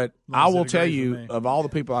 But As long I as will it tell agrees you, with me. of all the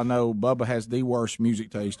people I know, Bubba has the worst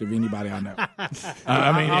music taste of anybody I know.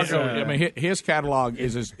 His catalog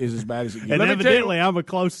is as bad as it gets. And evidently, I'm a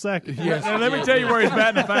close second. Yes. Now, let me tell you where he's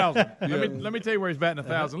batting 1,000. Let me tell you where he's batting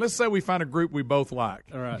 1,000. Let's say we find a group we both like.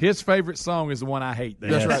 All right. His favorite song is the one I hate.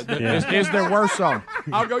 That's right. Is their worst song.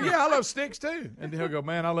 I'll go, yeah, I love Styx too, and then he'll go,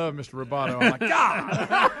 man, I love Mr. Roboto. I'm like,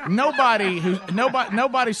 God.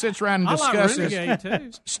 Nobody sits around and I like discusses Renegade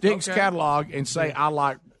too. Styx catalog and say I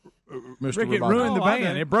like Mr. Rick, it Roboto. ruined the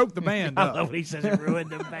band. It broke the band I up. love when he says it ruined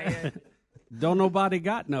the band. Don't nobody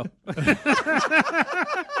got no.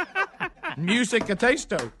 Music a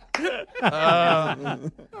tasto. But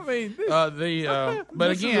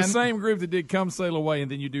this again, is the same group that did "Come Sail Away" and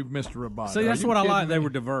then you do "Mr. Roboto." See, that's what I like. They were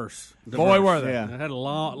diverse. Boy, were they. Yeah. They had a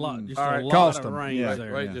lot, just All a right, lot cost of them. range Yeah.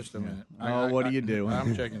 there. wait just a minute. What are you doing?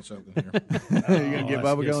 I'm checking something here. You going to get that's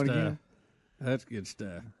Bubba good going stuff. again? That's good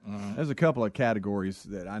stuff. There's a couple of categories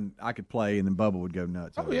that I could play, and then Bubba would go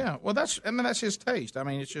nuts. Oh yeah, well that's his taste. I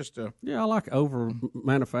mean, it's just Yeah, I like over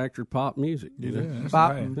manufactured pop music. You know?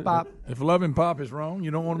 Bop, bop. If loving pop is wrong,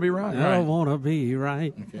 you don't want to be right. I don't want to be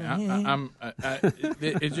right.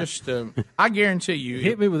 it just I guarantee you.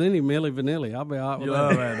 Hit me with any Milli Vanilli. I'll be all right with You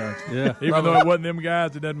love that, don't you? Yeah. Even though it wasn't them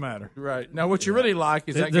guys, it doesn't matter. Right. Now, what you really like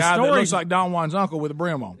is that The guy that story- looks like Don Juan's uncle with a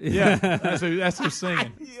brim on. Yeah, that's who's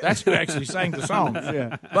singing. That's who actually sang the song.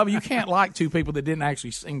 Bubba, you can't like two people that didn't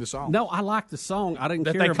actually sing the song. No, I like the song. I didn't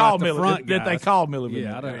That care they call about the Milli- front that they guys. call Milli Vanilli.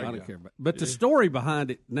 Yeah, I There you don't go. care about. But the story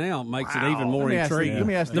behind it now makes it even more Let me ask intriguing. let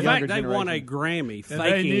me ask the the fact younger they won a generation. Grammy And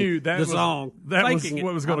they faking knew that the was, song. That was faking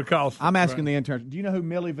what it. was going to cost. I'm asking the intern, do you know who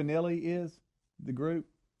Milli Vanilli is, the group?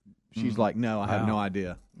 She's like, no, I have no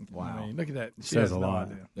idea. Wow. I mean, look at that. She Says has a no lot.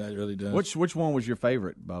 idea. That really does. Which one was your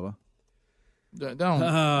favorite, Bubba? Don't.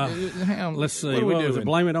 Ham, Let's see. What are we What was it? doing?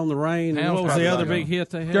 Blame It on the Rain. Ham's What was probably the other not big gonna- hit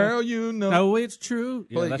they had? Girl, you know. No, it's true.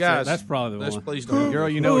 Yeah, Please, that's, that's probably the let's one. please don't. Girl,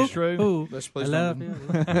 you know it's true. Ooh, Let's please I love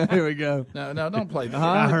don't. you. Here we go. No, don't play that.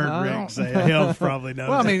 I heard Rick say it. He'll probably know.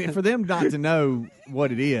 Well, I mean, for them not to know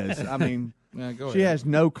what it is, I mean, Yeah, go she ahead. has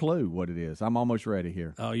no clue what it is. I'm almost ready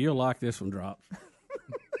here. Oh, you'll like this one, Drops.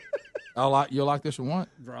 You'll like this one. What?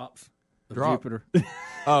 Drops. of Drop. Jupiter.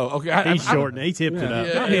 Oh, okay. He's shortened. He's hipped it up.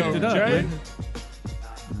 Yeah, I hipped it up. Jay. man.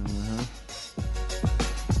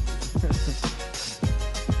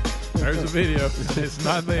 There's a video. It's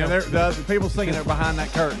not them. The people singing are behind that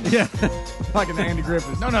curtain. Yeah. Like in the Andy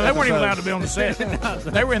Griffith. No, they weren't even allowed to be on the set.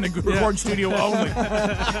 They were in the recording studio only.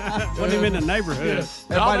 Wasn't even in the neighborhood.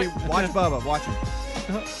 Yeah. Everybody, watch Bubba. Watch him.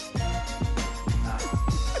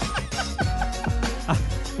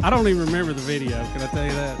 I don't even remember the video. Can I tell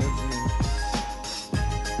you that?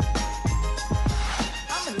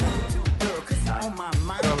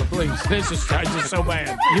 Please, this is just so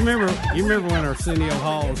bad. You remember when Arsenio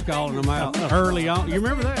Hall was calling them out early on? You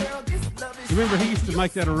remember that? You remember he used to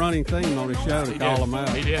make that a running theme on his show to call them out.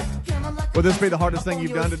 He did. Will this be the hardest thing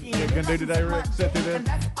you're going to do today, Rick? Sit through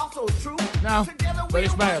this? No, but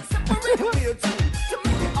it's bad.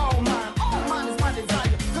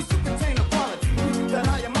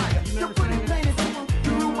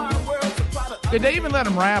 Did they even let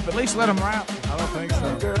him rap? At least let him rap. I don't think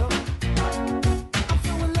so.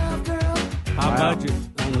 High budget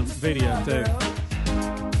on the video, too.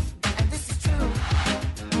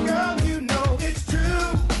 Girl, you know it's true.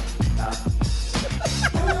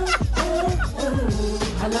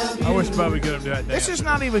 I wish Bubby could have done that. This is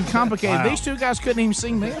not even complicated. Wow. These two guys couldn't even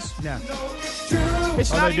sing this. Yeah.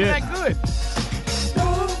 It's not even that good.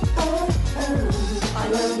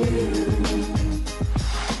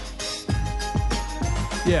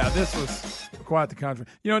 Yeah, this was quite the country.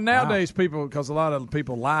 You know, nowadays people, because a lot of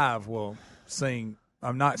people live will sing.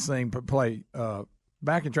 I'm not sing, but play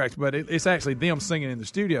backing tracks, but it's actually them singing in the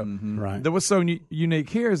studio. Mm-hmm. Right. That was so unique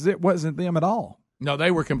here is it wasn't them at all. No,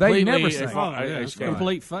 they were completely. They never sang. It's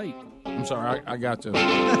complete fake. I'm sorry, I got to.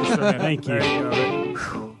 Thank you.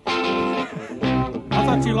 I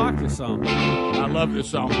thought you liked this song. I love this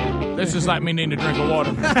song. This is like me needing a drink of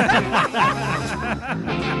water.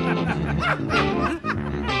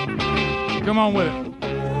 Come on with it.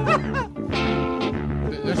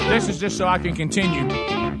 This is just so I can continue.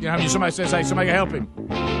 You know, somebody says, "Hey, somebody help him!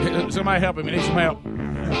 Somebody help him! He needs some help."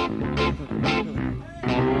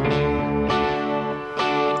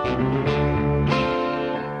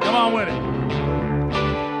 Come on with it.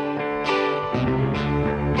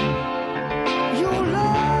 Your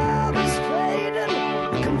love is fading.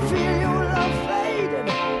 I can feel your love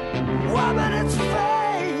fading. Woman, it's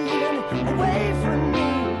fading away from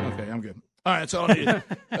me. Okay, I'm good. All right, that's all I need.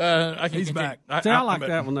 I can He's back. I like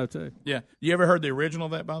that one, though, too. Yeah. You ever heard the original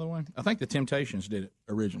of that, by the way? I think the Temptations did it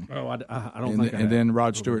originally. Oh, I don't And, think I and have. then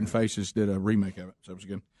Rod Stewart and Faces did a remake of it, so it was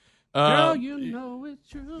good. Girl, you know it's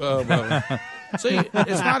true. See,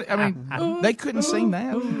 it's not. I mean, they couldn't sing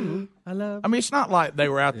that. I mean, it's not like they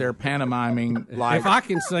were out there pantomiming like. If I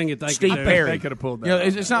can sing it, they Steve could Perry. They could have pulled that. You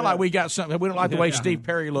know, it's not like we got something. We don't like the way Steve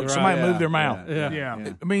Perry looks. Right, Somebody yeah, moved their mouth.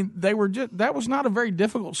 Yeah. I mean, they were just. That was not a very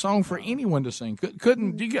difficult song for anyone to sing.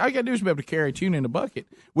 Couldn't. All you got to do is be able to carry a tune in a bucket.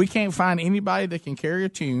 We can't find anybody that can carry a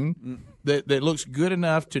tune that looks good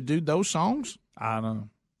enough to do those songs. I don't know.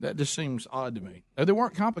 That just seems odd to me. They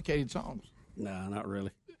weren't complicated songs. No, not really.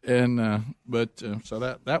 And so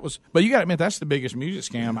that was. But you got to admit that's the biggest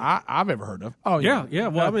music scam I've ever heard of. Oh yeah.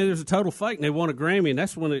 Well, I mean, it was a total fake, and they won a Grammy, and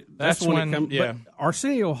that's when it. That's when it come. Yeah. But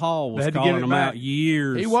Arsenio Hall was They had to calling get it them back. out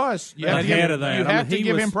years. He was. You have to ahead give, of that. you I have mean, to he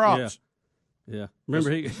give was- him props. Yeah. Remember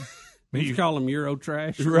he used to call him Euro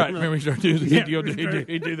trash. Right. Remember he started doing he'd do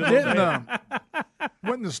the Didn't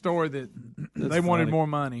wasn't the story that they wanted more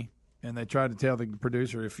money and they tried to tell the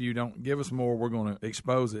producer, if you don't give us more, we're going to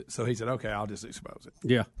expose it. So he said, okay, I'll just expose it.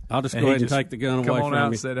 Yeah, I'll just And go he ahead and take the gun come away on from out you.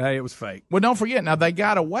 and said, hey, it was fake. Well, don't forget now they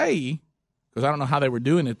got away because I don't know how they were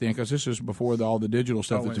doing it then because this was before all the digital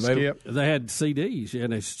stuff that's available. They had CDs,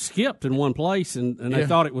 and they skipped in one place, and they Yeah.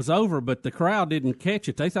 thought it was over, but the crowd didn't catch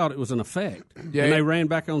it. They thought it was an effect, Yeah, and they ran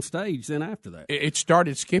back on stage then after that. It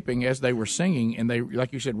started skipping as they were singing, and they,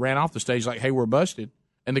 like you said, ran off the stage like, "Hey, we're busted,"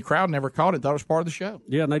 and the crowd never caught it. Thought it was part of the show.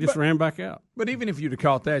 Yeah, and they just ran back out. But even if you'd have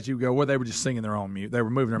caught that, you'd go, well, they were just singing their own music. They were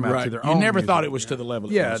moving their mouth Right. to their You own never music. thought it was to the level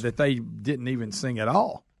it Yeah, was. that they didn't even sing at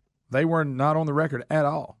all. They were not on the record at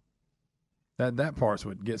all. That part's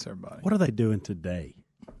what gets everybody. What are they doing today?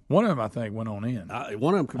 One of them, I think, went on in.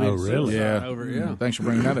 One of them committed suicide over it. Yeah. Thanks for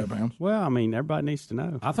bringing that up, Hams. Well, I mean, everybody needs to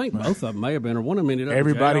know. I think both of them may have been, or one of them ended up. in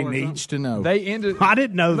Everybody jail or needs to know. They ended. I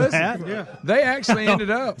didn't know Listen, that. Yeah. They actually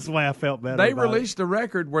ended up. That's the way I felt better. They about released a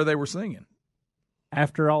record where they were singing.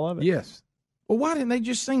 after all of it. Yes. Well, why didn't they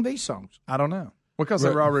just sing these songs? I don't know. Because they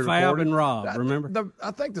were already Fab recorded. and Rob, remember?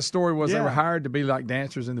 I think the story was they Yeah. were hired to be like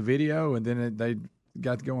dancers in the video, and then they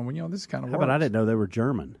got to going, well, you know, this is kind of How about I didn't know they were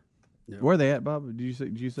German? Where are they at, Bob? Did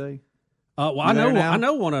you say? Well, You I there know now? I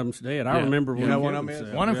know one of them's dead. I Yeah. remember You when know he one killed of 'em is?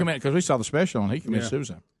 himself. One of them Yeah. committed because we saw the special and he committed Yeah.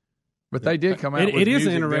 suicide. But they did come out with It is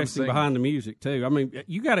music, interesting behind the music, too. I mean,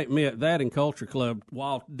 you got to admit, that in Culture Club,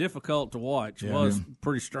 while difficult to watch, was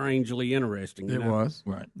pretty strangely interesting. It was.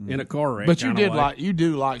 Right. In a car wreck. But you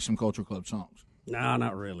do like some Culture Club songs. No,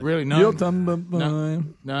 not really. Really? None?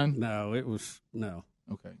 None? No, it was, no.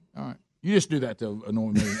 Okay. All right. You just do that to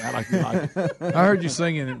annoy me. I like it. I heard you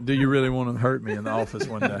singing, "Do You Really Want to Hurt Me?" in the office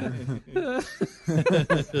one day.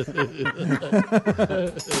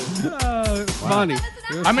 Funny.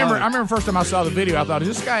 I remember first time I saw the video, I thought, is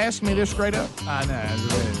this guy asking me this straight up? I know.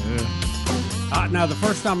 Now, the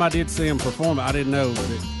first time I did see him perform, I didn't know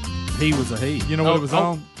that he was a he. You know what it was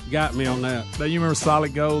on? Got me on that. You remember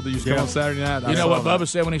Solid Gold that used to come on Saturday night? You know what Bubba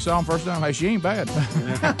said when he saw him first time? Hey, she ain't bad.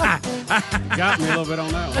 Got me a little bit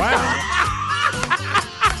on that Wow.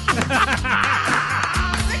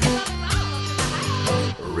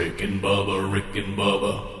 one. Rick and Bubba, Rick and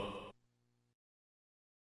Bubba.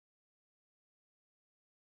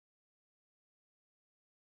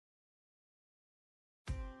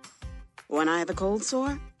 When I have a cold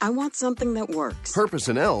sore, I want something that works.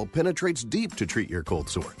 Herpecin L penetrates deep to treat your cold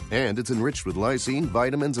sore, and it's enriched with lysine,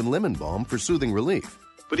 vitamins, and lemon balm for soothing relief.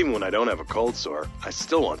 But even when I don't have a cold sore, I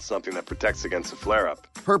still want something that protects against a flare-up.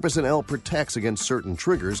 Herpecin L protects against certain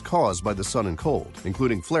triggers caused by the sun and cold,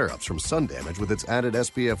 including flare-ups from sun damage with its added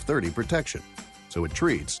SPF 30 protection. So it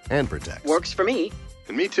treats and protects. Works for me.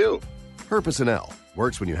 And me too. Herpecin L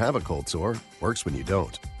works when you have a cold sore, works when you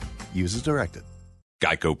don't. Use as directed.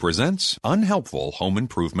 Geico presents Unhelpful Home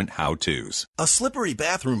Improvement How-Tos. A slippery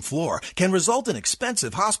bathroom floor can result in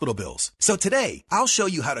expensive hospital bills. So today, I'll show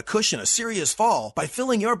you how to cushion a serious fall by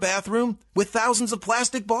filling your bathroom with thousands of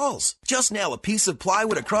plastic balls. Just nail a piece of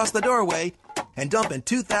plywood across the doorway and dump in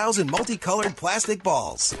 2,000 multicolored plastic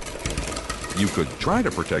balls. You could try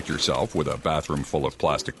to protect yourself with a bathroom full of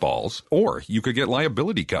plastic balls, or you could get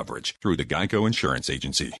liability coverage through the Geico Insurance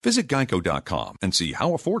Agency. Visit geico.com and see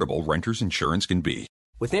how affordable renter's insurance can be.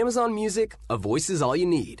 With Amazon Music, a voice is all you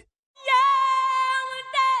need.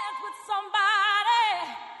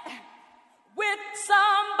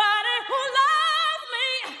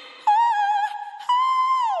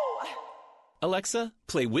 Alexa,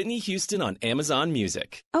 play Whitney Houston on Amazon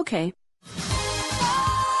Music. Okay.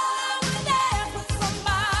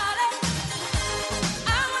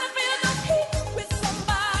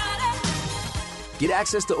 Get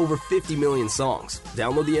access to over 50 million songs.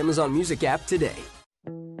 Download the Amazon Music app today.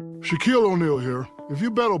 Shaquille O'Neal here. If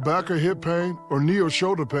you battle back or hip pain or knee or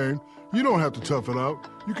shoulder pain, you don't have to tough it out.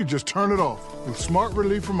 You can just turn it off with Smart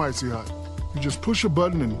Relief from Icy Hot. You just push a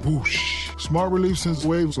button and whoosh. Smart Relief sends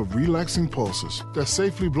waves of relaxing pulses that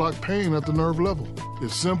safely block pain at the nerve level.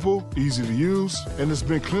 It's simple, easy to use, and it's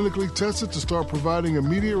been clinically tested to start providing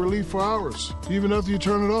immediate relief for hours, even after you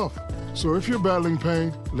turn it off. So if you're battling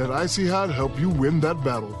pain, let Icy Hot help you win that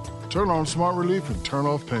battle. Turn on Smart Relief and turn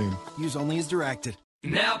off pain. Use only as directed.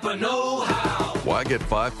 Napa know-how. Why get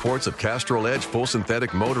 5 quarts of Castrol Edge full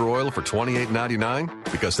synthetic motor oil for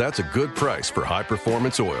 $28.99? Because that's a good price for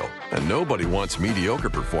high-performance oil. And nobody wants mediocre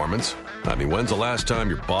performance. I mean, when's the last time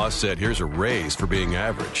your boss said, here's a raise for being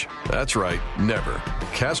average? That's right, never.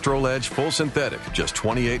 Castrol Edge full synthetic, just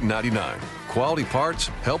 $28.99. Quality parts,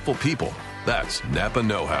 helpful people. That's Napa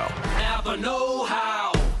know-how. Napa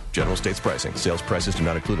know-how. General States pricing. Sales prices do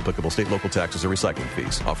not include applicable state, local taxes, or recycling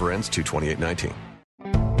fees. Offer ends 2/28/19.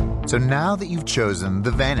 So now that you've chosen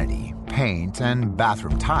the vanity, paint, and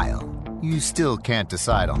bathroom tile, you still can't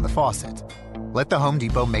decide on the faucet. Let the Home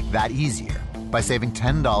Depot make that easier by saving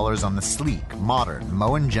 $10 on the sleek, modern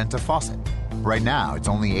Moen Genta faucet. Right now, it's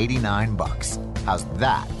only $89. How's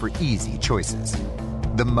that for easy choices?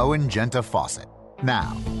 The Moen Genta faucet.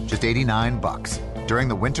 Now, just $89 during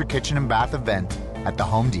the Winter Kitchen and Bath event at the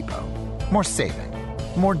Home Depot. More saving,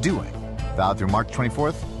 more doing. Valid through March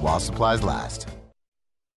 24th while supplies last.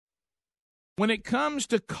 When it comes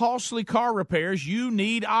to costly car repairs, you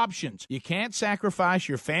need options. You can't sacrifice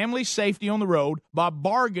your family's safety on the road by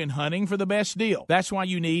bargain hunting for the best deal. That's why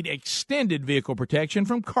you need extended vehicle protection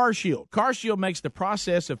from CarShield. CarShield makes the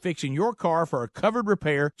process of fixing your car for a covered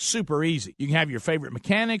repair super easy. You can have your favorite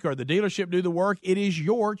mechanic or the dealership do the work. It is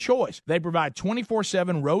your choice. They provide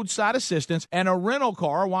 24/7 roadside assistance and a rental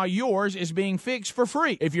car while yours is being fixed for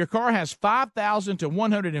free. If your car has 5,000 to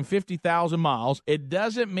 150,000 miles, it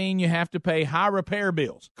doesn't mean you have to pay high repair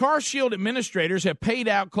bills. CarShield administrators have paid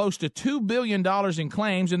out close to $2 billion in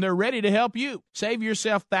claims, and they're ready to help you. Save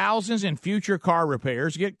yourself thousands in future car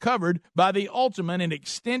repairs. Get covered by the ultimate in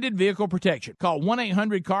extended vehicle protection. Call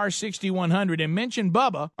 1-800-CAR-6100 and mention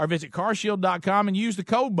Bubba, or visit carshield.com and use the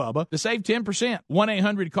code Bubba to save 10%.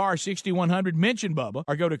 1-800-CAR-6100, mention Bubba,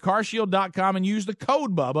 or go to carshield.com and use the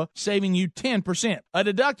code Bubba, saving you 10%. A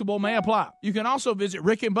deductible may apply. You can also visit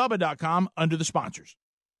rickandbubba.com under the sponsors.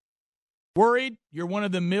 Worried you're one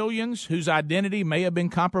of the millions whose identity may have been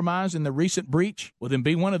compromised in the recent breach? Well, then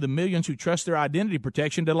be one of the millions who trust their identity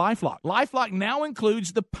protection to LifeLock. LifeLock now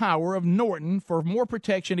includes the power of Norton for more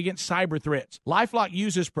protection against cyber threats. LifeLock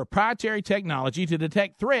uses proprietary technology to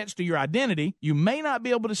detect threats to your identity you may not be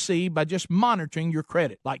able to see by just monitoring your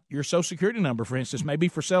credit, like your Social Security number, for instance, may be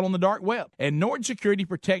for sale on the dark web. And Norton Security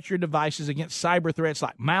protects your devices against cyber threats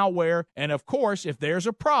like malware. And of course, if there's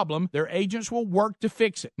a problem, their agents will work to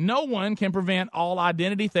fix it. No one can prevent all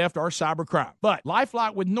identity theft or cybercrime. But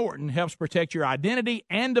LifeLock with Norton helps protect your identity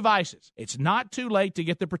and devices. It's not too late to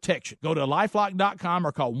get the protection. Go to LifeLock.com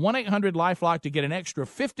or call 1-800-LifeLock to get an extra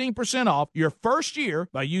 15% off your first year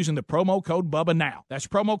by using the promo code Bubba now. That's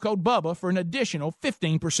promo code Bubba for an additional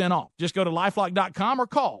 15% off. Just go to LifeLock.com or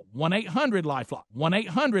call 1-800-LifeLock.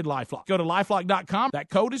 1-800-LifeLock. Go to LifeLock.com. That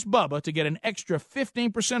code is Bubba to get an extra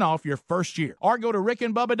 15% off your first year. Or go to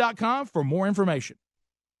rickandbubba.com for more information.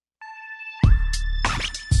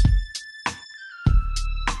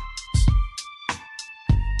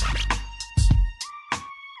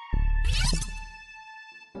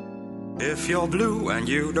 If you're blue and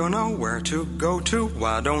you don't know where to go to,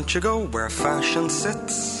 why don't you go where fashion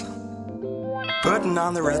sits? Putting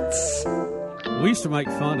on the Ritz. We used to make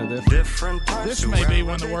fun of this. Different types. This may be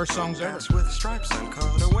one of the worst songs ever. With stripes and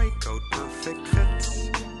cutaway coat, perfect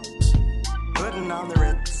fits. Putting on the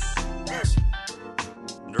Ritz.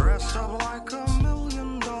 Dressed up like $1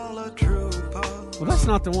 million trooper. Well, that's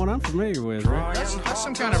not the one I'm familiar with, right? That's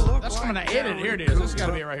some kind of, that's coming to edit. Here it is. This has got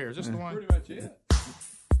to be right here. Is this the one? Pretty much it.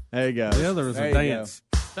 There you go. The other was a dance.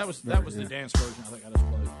 That was the dance version I think I just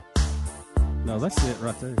played. No, that's it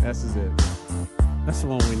right there. This is it. That's the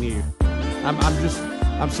one we knew.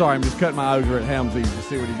 I'm sorry, I'm just cutting my over at Helmsy to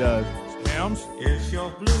see what he does. Helms? If you're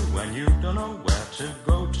blue and you don't know where to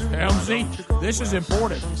go to, Helmsy, this is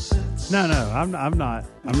important. No, I'm not.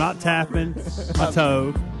 I'm not tapping my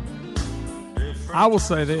toe. I will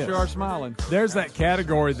say this. Sure are smiling. There's that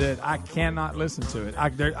category that I cannot listen to it.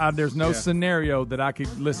 There's no scenario that I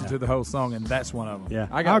could listen to the whole song, and that's one of them. Yeah,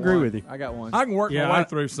 I agree with you. I got one. I can work my way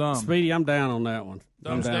through some. Speedy, I'm down on that one.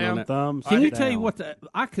 Thumbs I'm down. down. On that. Thumbs Can you down. tell you what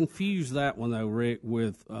I confused that one though, Rick,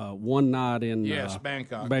 with One Night in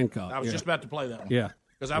Bangkok. Bangkok. I was just about to play that one. Yeah.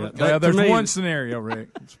 Because there's one scenario, Rick.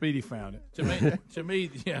 Speedy found it. To me,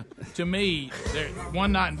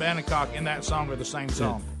 One Night in Bangkok and that song are the same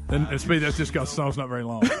song. And Speedy, that's just because the song's not very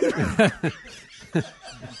long.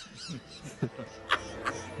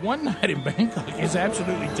 One Night in Bangkok is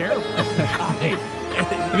absolutely terrible.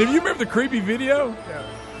 And if you remember the creepy video,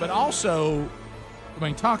 but also,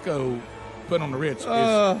 Taco put on the Ritz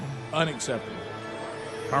is unacceptable.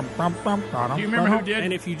 Do you remember who did?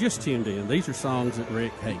 And if you just tuned in, these are songs that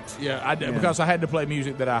Rick hates. Yeah, I did because I had to play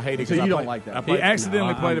music that I hated. So you don't like that? He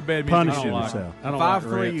accidentally played a bad music. Punishing himself.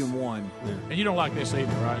 5-3-1. And you don't like this either,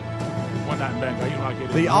 right? One Night in Bangkok. You don't like it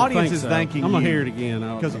either. The audience is thanking I'm you. gonna hear it again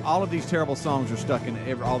Because all of these terrible songs are stuck in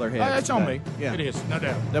all their heads. That's on me. Yeah. It is, no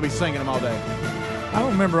doubt. They'll be singing them all day. I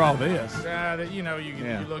don't remember all this. You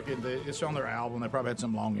look at it's on their album. They probably had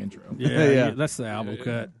some long intro. Yeah. That's the album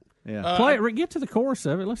cut. Yeah. Play it, Rick. Get to the chorus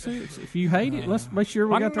of it. Let's see. If you hate it, let's make sure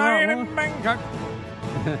we got the right one. I'm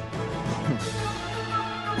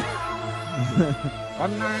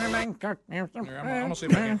gonna see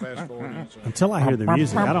if I can fast forward it. Until I hear the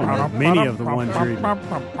music, I don't know many of the ones you're even.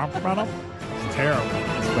 It's terrible.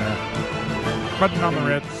 It's bad. Putting on the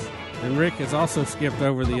Ritz. And Rick has also skipped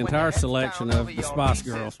over the entire selection of the Spice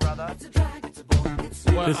Girls.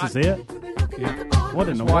 This is it? Yeah. What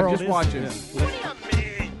in the world Just is watch this? it.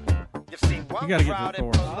 You got to get to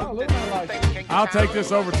the chorus. I'll take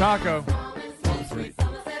this over Taco.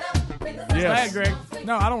 Yes. Bad, Greg.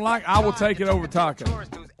 No, I don't like. I will take it over Taco.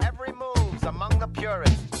 Every move's among the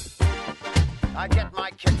purists. I get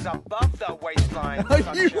my kicks above the waistline.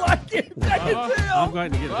 You like it? I can tell. I'm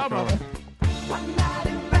going to get the chorus.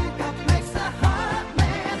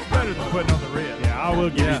 Better than putting on the Ritz. Yeah, I will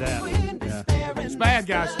give you that. Yeah. It's bad,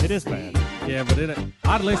 guys. It is bad. Yeah, but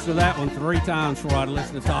I'd listen to that one 3 times before I'd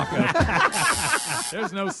listen to Taco.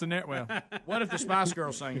 There's no scenario. Well, what if the Spice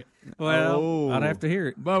Girls sang it? Well, I'd have to hear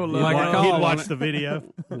it. Bubba Make a loves call He'd on watch it. the video.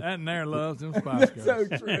 that and there loves them Spice Girls.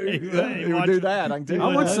 So true. He You would do that. I can tell you I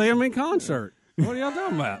want to that. see them in concert. What are y'all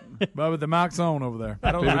talking about? Bubba, the mic's on over there.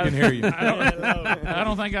 People can hear you. I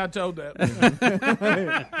don't think I told that.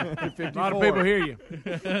 A lot of people hear you.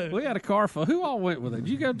 We had a car full. Who all went with it? Did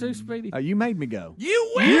you go too, Speedy? You made me go.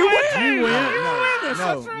 You win. You win.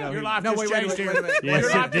 No, Your life no, just wait a changed minute, here. wait a minute. Yes,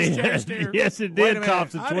 Your it life just changed did. here. Yes, it Wait a did, minute.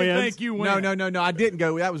 Thompson I Twins. didn't think you went. No, I didn't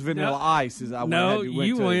go. That was Vanilla Ice. As I No, went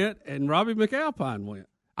you to. went, and Robbie McAlpine went.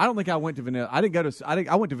 I don't think I went to Vanilla. I didn't go to.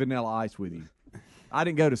 I went to Vanilla Ice with you. I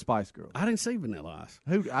didn't go to Spice Girls. I didn't see Vanilla Ice.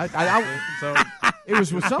 Who? So it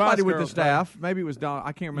was with somebody with the Girls, staff. Maybe it was Don.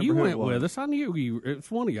 I can't remember. You who went it was. with us. I knew you. It was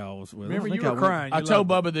one of y'all was with Remember, us. you were crying. I You told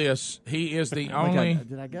loved Bubba this. He is the I think only,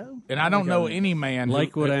 did I go? and I don't know any man. who-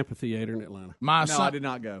 Lakewood Amphitheater in Atlanta. My No, son, I did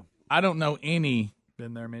not go. I don't know any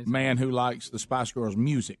Been there, man. man who likes the Spice Girls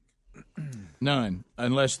music. None,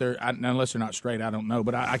 unless they're not straight. I don't know,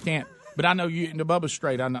 but I can't. But I know you. The Bubba's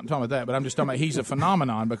straight. I'm not talking about that. But I'm just talking about he's a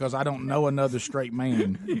phenomenon because I don't know another straight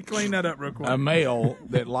man, You clean that up real quick. a male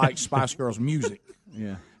that likes Spice Girls music.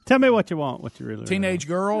 Yeah. Tell me what you want. What you really Teenage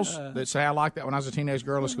girls that say I like that when I was a teenage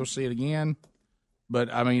girl. Let's go see it again.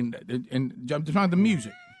 But I mean, and I'm talking the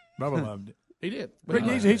music. Bubba loved it. He did. But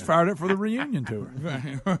he's fired up for the reunion tour.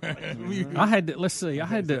 I had to. Let's see.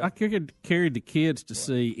 I carried the kids to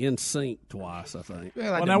see NSYNC twice. I think.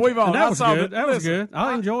 Well, now we've all. And that I was saw good. the- That was listen, good.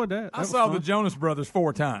 I enjoyed that. I saw the Jonas Brothers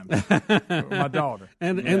 4 times. With my daughter.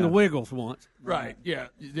 and the Wiggles once. Right. Yeah.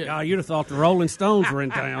 Oh, you'd have thought the Rolling Stones were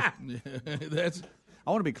in town. That's. I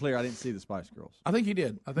want to be clear. I didn't see the Spice Girls. I think he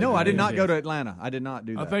did. No, I did not go to Atlanta. I did not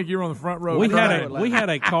do that. I think you were on the front row. We crying. had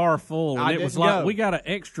a car full, and I it was didn't like go. we got an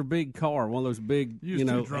extra big car, one of those big, You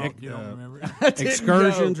was too drunk. You don't remember.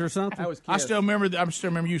 excursions or something. That was I still remember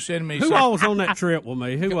you sending me. Who all was on that trip with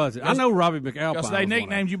me? Who was it? I know Robbie McAlpine. Because they was one of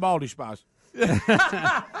nicknamed you Baldy Spice. them.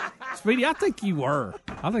 Speedy, I think you were.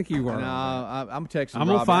 I'm I'm texting. I'm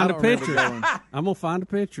gonna Robbie. find I a don't remember picture. going. I'm gonna find a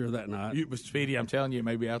picture of that night. You, Speedy, I'm telling you, it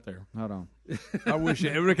may be out there. Hold on. I wish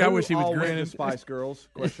Rick. I wish he Who was all went grinning. to Spice Girls?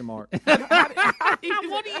 Question mark. What are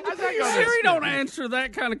you sure you don't answer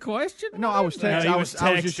that kind of question? No, I was texting. he I was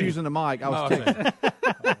was just texting. using the mic. I was Oh, texting.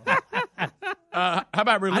 How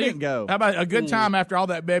about Relief? I didn't go. How about a good time after all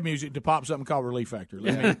that bed music to pop something called Relief Factor?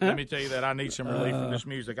 Let me tell you that I need some relief from this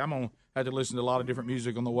music. I'm gonna have to listen to a lot of different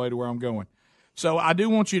music on the way to where I'm going. So I do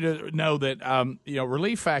want you to know that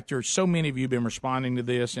Relief Factor. So many of you have been responding to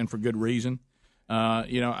this, and for good reason.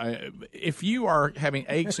 If you are having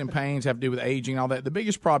aches and pains have to do with aging, and all that, the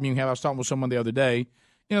biggest problem you have. I was talking with someone the other day.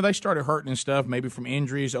 They started hurting and stuff, maybe from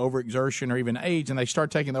injuries, overexertion, or even age, and they start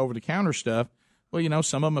taking the over-the-counter stuff. Well,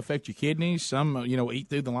 some of them affect your kidneys. Some, eat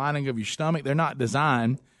through the lining of your stomach. They're not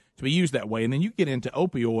designed to be used that way. And then you get into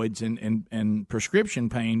opioids and prescription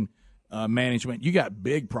pain management. You got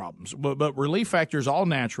big problems. But Relief Factor is all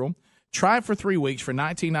natural. Try it for 3 weeks for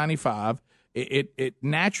 $19.95. It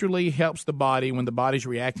naturally helps the body when the body's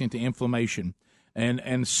reacting to inflammation.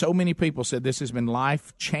 And so many people said this has been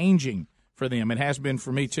life-changing for them. It has been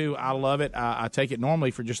for me, too. I love it. I take it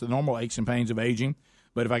normally for just the normal aches and pains of aging.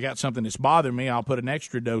 But if I got something that's bothering me, I'll put an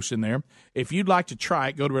extra dose in there. If you'd like to try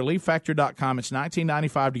it, go to ReliefFactor.com. It's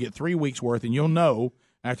 $19.95 to get 3 weeks worth, and you'll know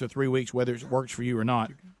after 3 weeks whether it works for you or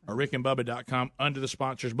not. Or RickandBubba.com under the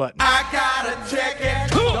sponsors button. I got a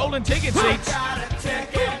ticket. Golden ticket seats.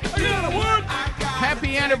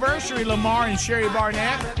 Happy anniversary, Lamar and Sherry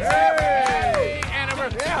Barnett. Hey!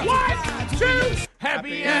 Anniversary. Yeah. 1, 2.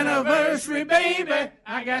 Happy anniversary, baby.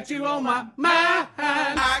 I got you on my mind.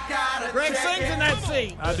 I got a Greg sings in that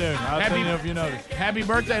seat. I do. I don't know if you noticed. Happy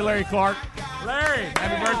birthday, Larry Clark. Larry.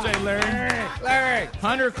 Happy birthday, Larry.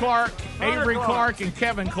 Hunter Clark, Avery Clark, and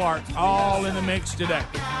Kevin Clark all in the mix today.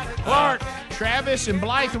 Clark, Travis, and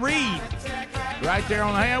Blythe Reed right there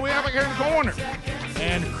on the hand. We have it here in the corner.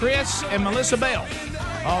 And Chris and Melissa Bell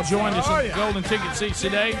all joined us in the golden ticket seats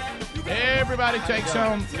today. Everybody takes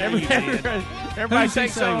home. Everybody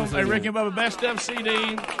takes home a Rick and Bubba Best Of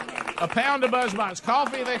CD, a pound of BuzzBox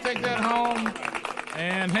coffee. They take that home.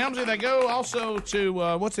 And Helmsy, they go also to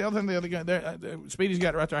what's the other thing? The other guy there, Speedy's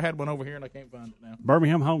got it right there. I had one over here and I can't find it now.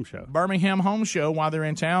 Birmingham Home Show. Birmingham Home Show while they're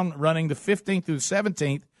in town, running the 15th through the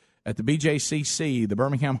 17th at the BJCC, the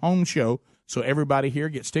Birmingham Home Show, So everybody here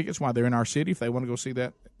gets tickets while they're in our city if they want to go see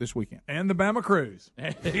that this weekend. And the Bama Cruise.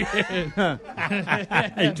 You talking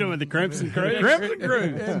about the Crimson Cruise? Crimson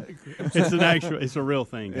Cruise. It's a real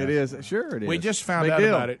thing. Guys. It is. Sure it is. We just found Big out deal.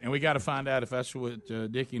 about it, and we got to find out if that's what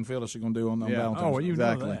Dickie and Phyllis are going to do on Valentine's Day. Oh, well, you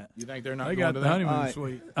Exactly. know that. You think they're not They going got to the that? honeymoon All right.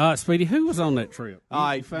 suite. Speedy, who was on that trip? All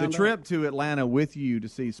right, You the found out? trip to Atlanta with you to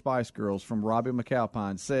see Spice Girls from Robbie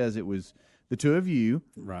McAlpine says it was the two of you,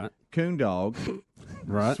 Right. Coon Dog,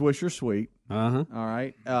 Right. Swisher Sweet, Uh-huh. all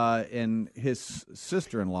right, and his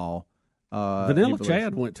sister-in-law. Vanilla Evelyn.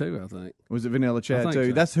 Chad went too, I think. Was it Vanilla Chad think too?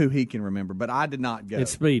 so. That's who he can remember, but I did not go. And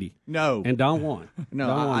Speedy. No. And Don Juan. No,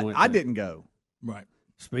 Don Juan went I too. didn't go. Right.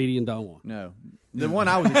 Speedy and Don Juan. No. The one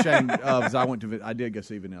I was ashamed of is I did go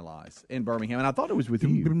see Vanilla Ice in Birmingham, and I thought it was with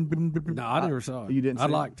you. No, I never saw it. You didn't see I'd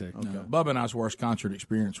it? like to. Okay. No, Bubba and I's worst concert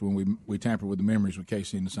experience when we tampered with the memories with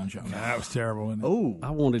Casey and the Sunshine. That was terrible, wasn't it? Oh,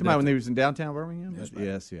 I wanted Talking about that when to- they was in downtown Birmingham. Yes, ma'am.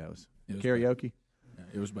 Yes, yeah, it was It was karaoke.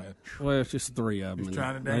 It was bad. Well, it's just three of them. He's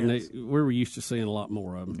trying to and dance. we were used to seeing a lot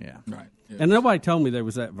more of them. Yeah, Right. Yeah. And nobody told me there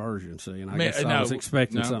was that version, see, and I guess I was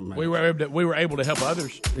expecting something We were able to help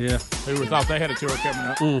others Yeah. who thought they had a tour coming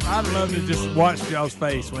up. I'd love to just watch y'all's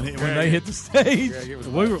face when they hit the stage.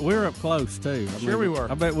 We were up close, too. Sure we were.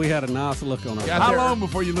 I bet we had a nice look on our Got How there. long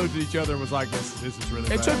before you looked at each other and was like, this is really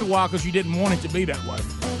It bad? took a while because you didn't want it to be that way.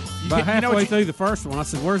 About You know halfway what you- through the first one, I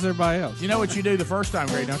said, where's everybody else? You know what you do the first time,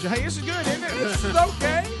 Greg, don't you? Hey, this is good, isn't it? This is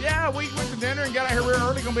okay. Yeah, we went to dinner and got out here real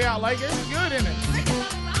early. Going to be out late. This is good, isn't it?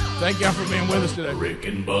 Thank y'all for being with us today. Rick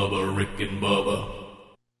and Bubba, Rick and Bubba.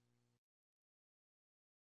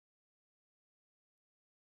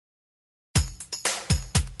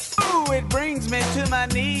 Ooh, it brings me to my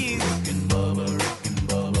knees.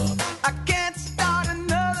 I can't start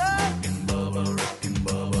another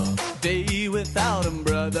day without him,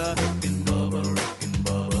 brother.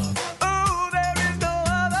 Ooh, there is no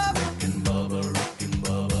other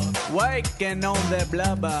waking on their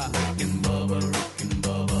blubber.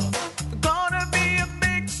 Gonna be a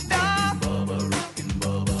big star.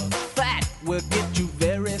 That will get you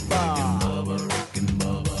very far.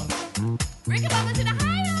 Rick and Bubba's in the house.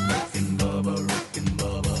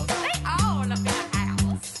 They all up in the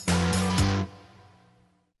house.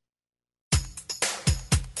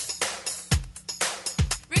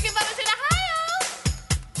 Rick and Bubba's in the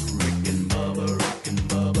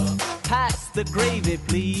house. Pass the gravy,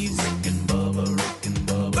 please.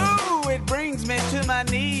 Ooh, it brings me to my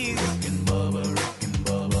knees.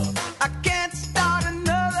 I can't start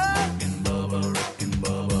another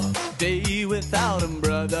day without him,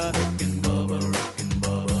 brother.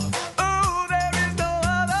 Ooh, there is no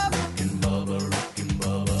other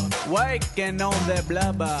waking on their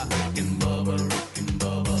blubber.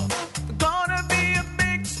 Gonna be a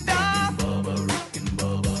big star.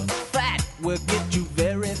 That will get you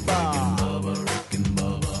very far.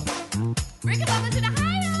 Rick and Bubba's in the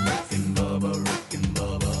house.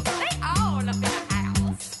 They all up in the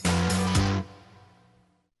house.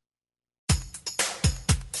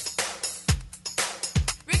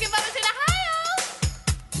 Rick and Bubba's in the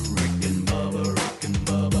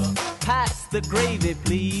house. Pass the gravy,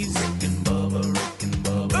 please.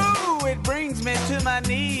 Ooh, it brings me to my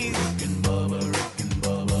knees.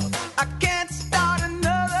 I can't start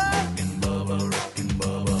another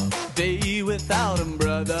day without him,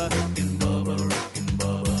 brother.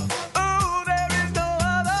 Ooh, there is no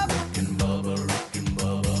other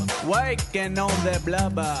waking on their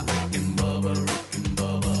blubber.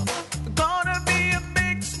 Gonna be a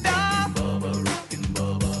big star.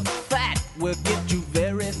 That will get you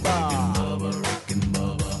very far.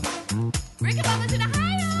 Rick and Bubba's in the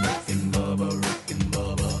house.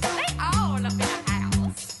 They all up in the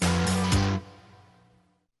house.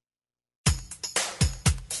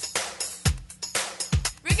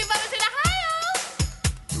 Rick and Bubba's in the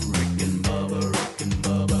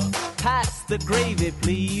house. Pass the gravy,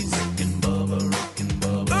 please.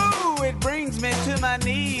 Ooh, it brings me to my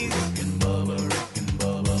knees.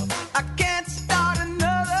 I can't start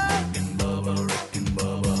another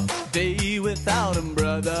day without him,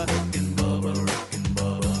 brother.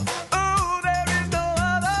 Ooh, there is no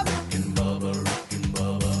other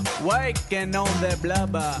waking on their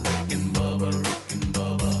blubber.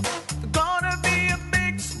 Gonna be a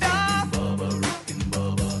big star.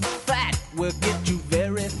 That will get you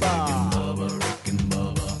very far.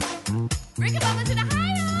 Rick and Bubba's in the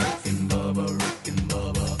house.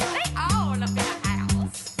 They all up in the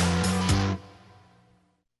house.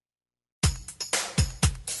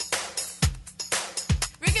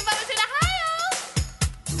 Rick and Bubba's in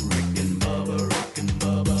the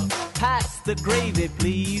house. Pass the gravy,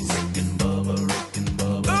 please.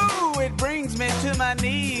 Ooh, it brings me to my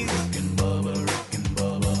knees.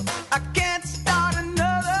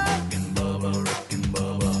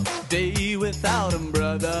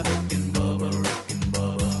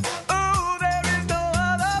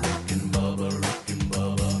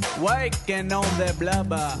 Working on their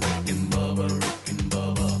blubber.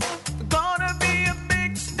 Gonna be a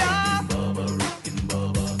big star.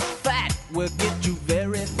 Fat will get you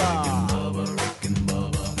very far.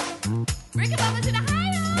 Rick and Bubba's in the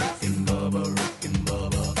house.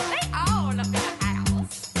 They all up in the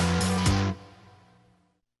house.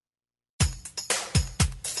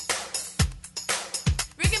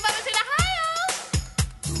 Rick and Bubba's in the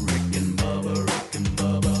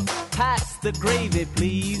house. Pass the gravy,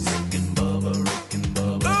 please.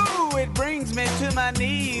 Ooh, it brings me to my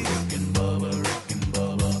knees.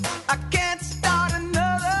 I can't start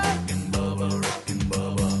another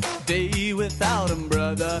day without 'em,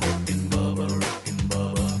 brother.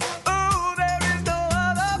 Ooh, there is no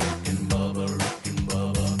other.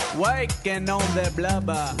 Waking on their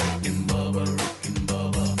blubber.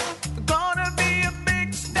 Gonna be a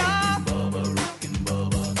big star.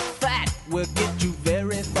 Fat will get you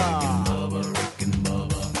very far.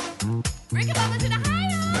 Rick and Bubba's in the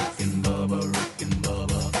house.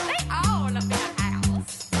 They all up in the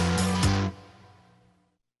house.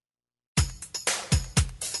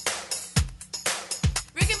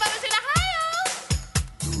 Rick and Bubba's in the house.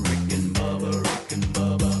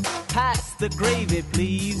 Pass the gravy,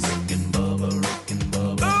 please.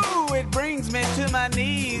 Ooh, it brings me to my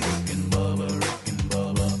knees.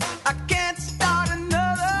 I can't start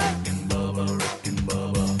another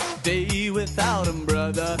day without 'em,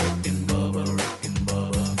 brother.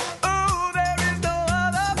 Ooh, there is no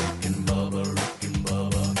other.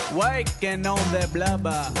 Waking on their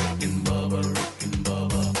blubber.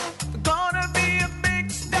 Gonna be a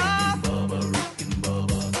big star.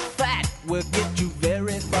 Fat will get you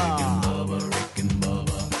very far.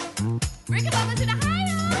 Rick and Bubba's in the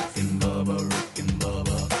house.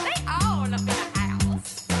 They all up in the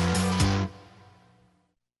house.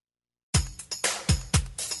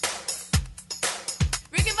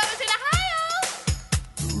 Rick and Bubba's in the house.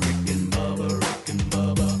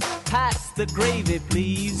 Pass the gravy,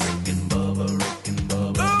 please.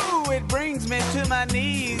 Ooh, it brings me to my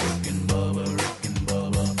knees.